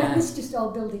 Really? Wow. Yeah, it's just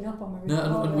all building up on my record.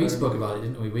 No, and we spoke about it,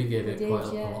 didn't we? We gave it quite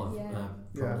a lot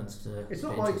of prominence. It's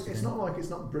not like it's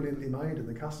not brilliantly made and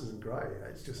the cast isn't great.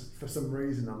 It's just for some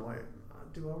reason I'm like,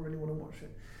 do I really want to watch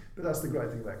it? But that's the great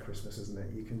thing about Christmas, isn't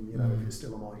it? You can, if you're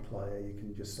still on iPlayer, you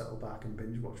can just settle back and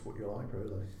binge watch what you like,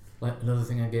 really. Like another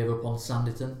thing I gave up on,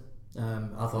 Sanditon.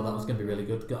 I thought that was going to be really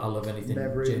good. I love anything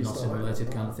Jane Austen related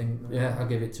kind of thing. No. Yeah, I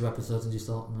gave it 2 episodes and just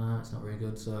thought, nah, it's not very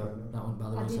good. So that went by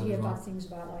the wayside. I did hear bad things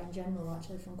about that in general,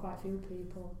 actually, from quite a few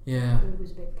people. Yeah, it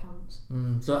was a bit pants.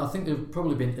 So I think there've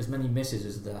probably been as many misses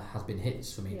as there has been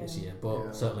hits for me this year.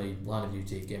 But certainly Line of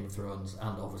Duty, Game of Thrones,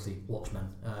 and obviously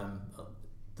Watchmen.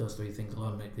 Those 3 things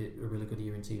alone make it a really good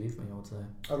year in TV for me, I would say.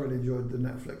 I really enjoyed the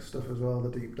Netflix stuff as well, the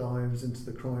deep dives into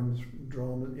the crime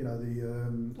drama,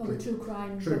 the true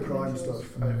crime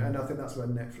stuff. And I think that's where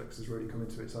Netflix has really come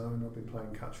into its own. I've been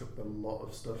playing catch up with a lot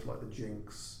of stuff like The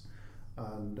Jinx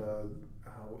and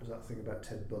what was that thing about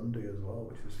Ted Bundy as well,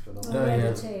 which was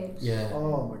phenomenal.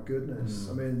 Oh my goodness.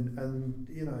 I mean, and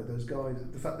those guys,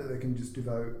 the fact that they can just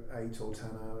devote 8 or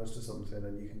 10 hours to something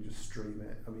and you can just stream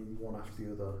it, I mean, one after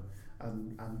the other,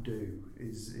 and do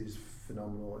is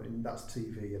phenomenal. I mean, that's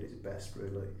TV at its best,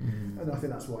 really. And I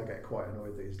think that's why I get quite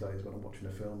annoyed these days when I'm watching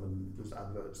a film and there's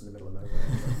adverts in the middle of nowhere.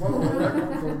 Where did that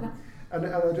come from? And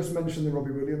I just mentioned the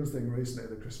Robbie Williams thing recently,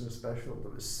 the Christmas special.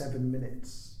 There was 7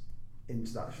 minutes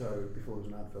into that show before there was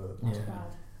an advert. That's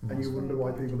bad. And you wonder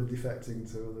why people are defecting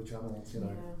to other channels,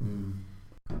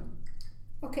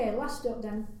 Okay, last up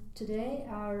then today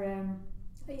are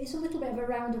it's a little bit of a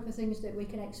roundup of things that we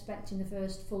can expect in the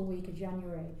first full week of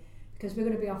January, because we're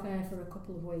going to be off air for a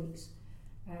couple of weeks.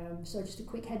 So just a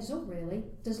quick heads up, really.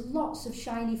 There's lots of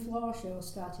shiny floor shows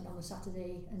starting on the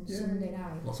Saturday and Sunday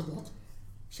night. Lots of what?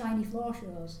 Shiny floor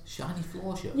shows. Shiny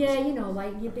floor shows? Yeah,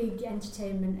 like your big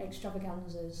entertainment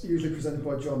extravaganzas. Usually presented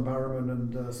by John Barrowman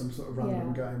and some sort of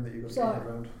random game that you've got to get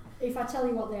around. If I tell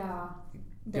you what they are,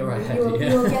 then you'll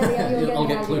get the I'll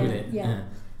get clued in. Yeah.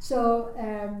 So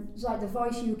it's like The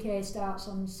Voice UK starts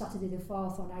on Saturday the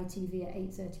 4th on ITV at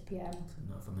 8:30pm.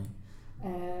 Not for me.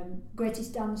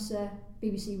 Greatest Dancer,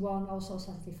 BBC One, also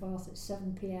Saturday 4th at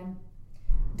 7pm.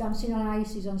 Dancing on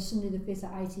Ice is on Sunday the 5th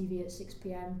at ITV at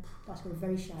 6pm. That's got a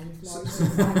very shiny floor.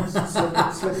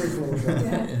 Slippery floor show.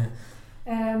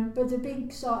 But the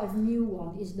big sort of new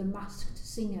one is The Masked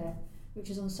Singer, which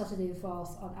is on Saturday the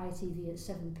 4th on ITV at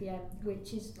 7pm,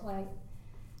 which is like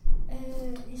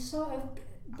it's sort of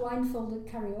blindfolded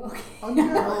karaoke.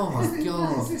 Oh my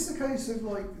god! Is this a case of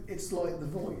it's like The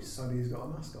Voice, only he's got a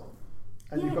mask on?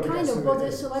 And yeah, kind of, but they're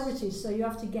celebrities, so you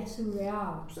have to guess who they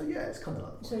are. So yeah, it's kind of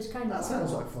like so it's kind that of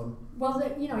sounds like fun. Well,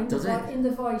 in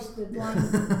the voice, the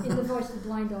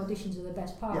blind auditions are the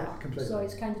best part. Yeah, completely. So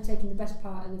it's kind of taking the best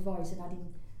part of The Voice and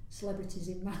adding celebrities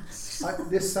in masks.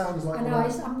 This sounds like.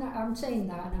 I'm saying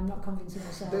that, and I'm not convincing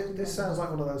myself. This sounds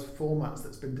like one of those formats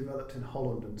that's been developed in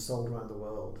Holland and sold around the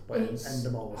world by Endemol or something like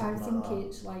that. I think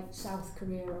it's like South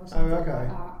Korea or something like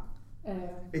that.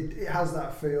 It has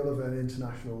that feel of an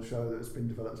international show that's been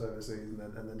developed overseas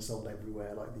and then sold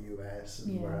everywhere, like the US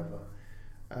and wherever.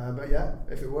 But yeah,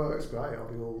 if it works, great. I'll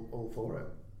be all for it.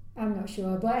 I'm not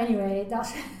sure, but anyway,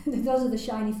 those are the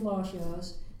shiny floor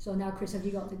shows. So now, Chris, have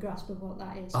you got the grasp of what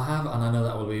that is? I have, and I know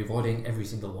that we'll be avoiding every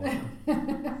single one of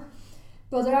them.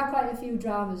 But there are quite a few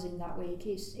dramas in that week.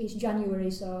 It's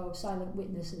January, so Silent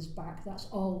Witness is back. That's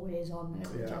always on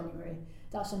early January.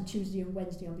 That's on Tuesday and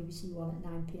Wednesday on BBC One at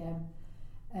 9pm.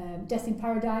 Death in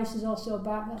Paradise is also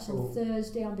back. That's on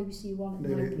Thursday on BBC One at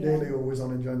 9pm. Nearly always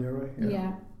on in January.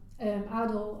 Yeah.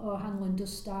 Ardal O'Hanlon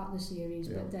does start the series,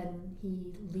 but then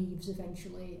he leaves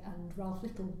eventually, and Ralph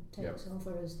Little takes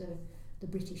over as the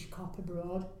British cop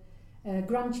abroad.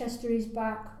 Grantchester is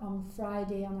back on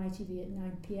Friday on ITV at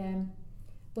 9pm.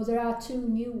 But there are 2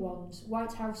 new ones.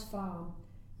 White House Farm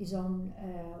is on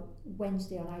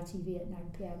Wednesday on ITV at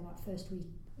 9pm, that first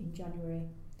week in January.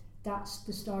 That's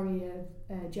the story of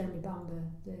Jeremy Bamber,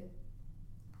 the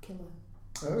killer.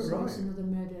 Oh, so right. It's another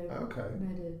murder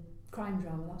crime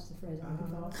drama, that's the phrase I'm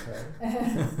looking for.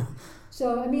 Okay.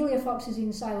 So Amelia Fox is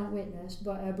in Silent Witness,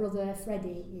 but her brother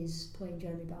Freddie is playing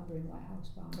Jeremy Bamber in White House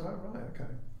Farm. Oh, right, okay.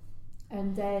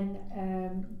 And then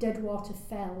Deadwater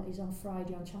Fell is on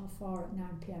Friday on Channel 4 at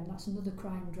 9pm. That's another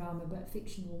crime drama, but a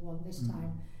fictional one this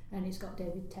time. And it's got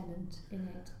David Tennant in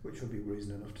it. Which would be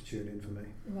reason enough to tune in for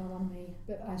me. Well, on me,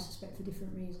 but I suspect for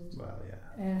different reasons. Well, yeah.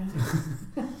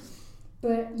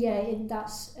 But yeah,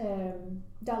 that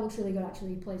looks really good actually.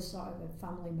 He plays sort of a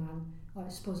family man, or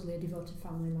supposedly a devoted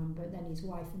family man, but then his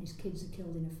wife and his kids are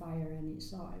killed in a fire, and it's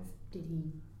sort of, did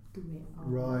he do it?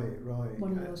 Right.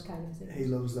 One of those kind of things. He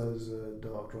loves those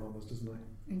dark dramas, doesn't he?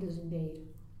 He does indeed.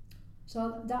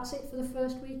 So that's it for the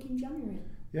first week in January.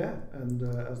 Yeah, and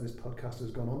as this podcast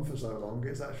has gone on for so long,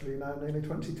 it's actually now nearly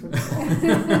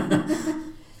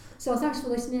 2021. So thanks for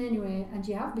listening anyway, and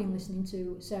you have been listening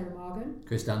to Sarah Morgan,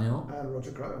 Chris Daniel, and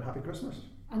Roger Crow, and happy Christmas.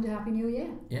 And a Happy New Year.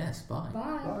 Yes, bye.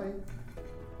 Bye.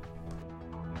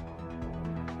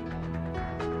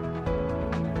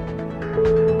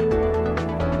 Bye.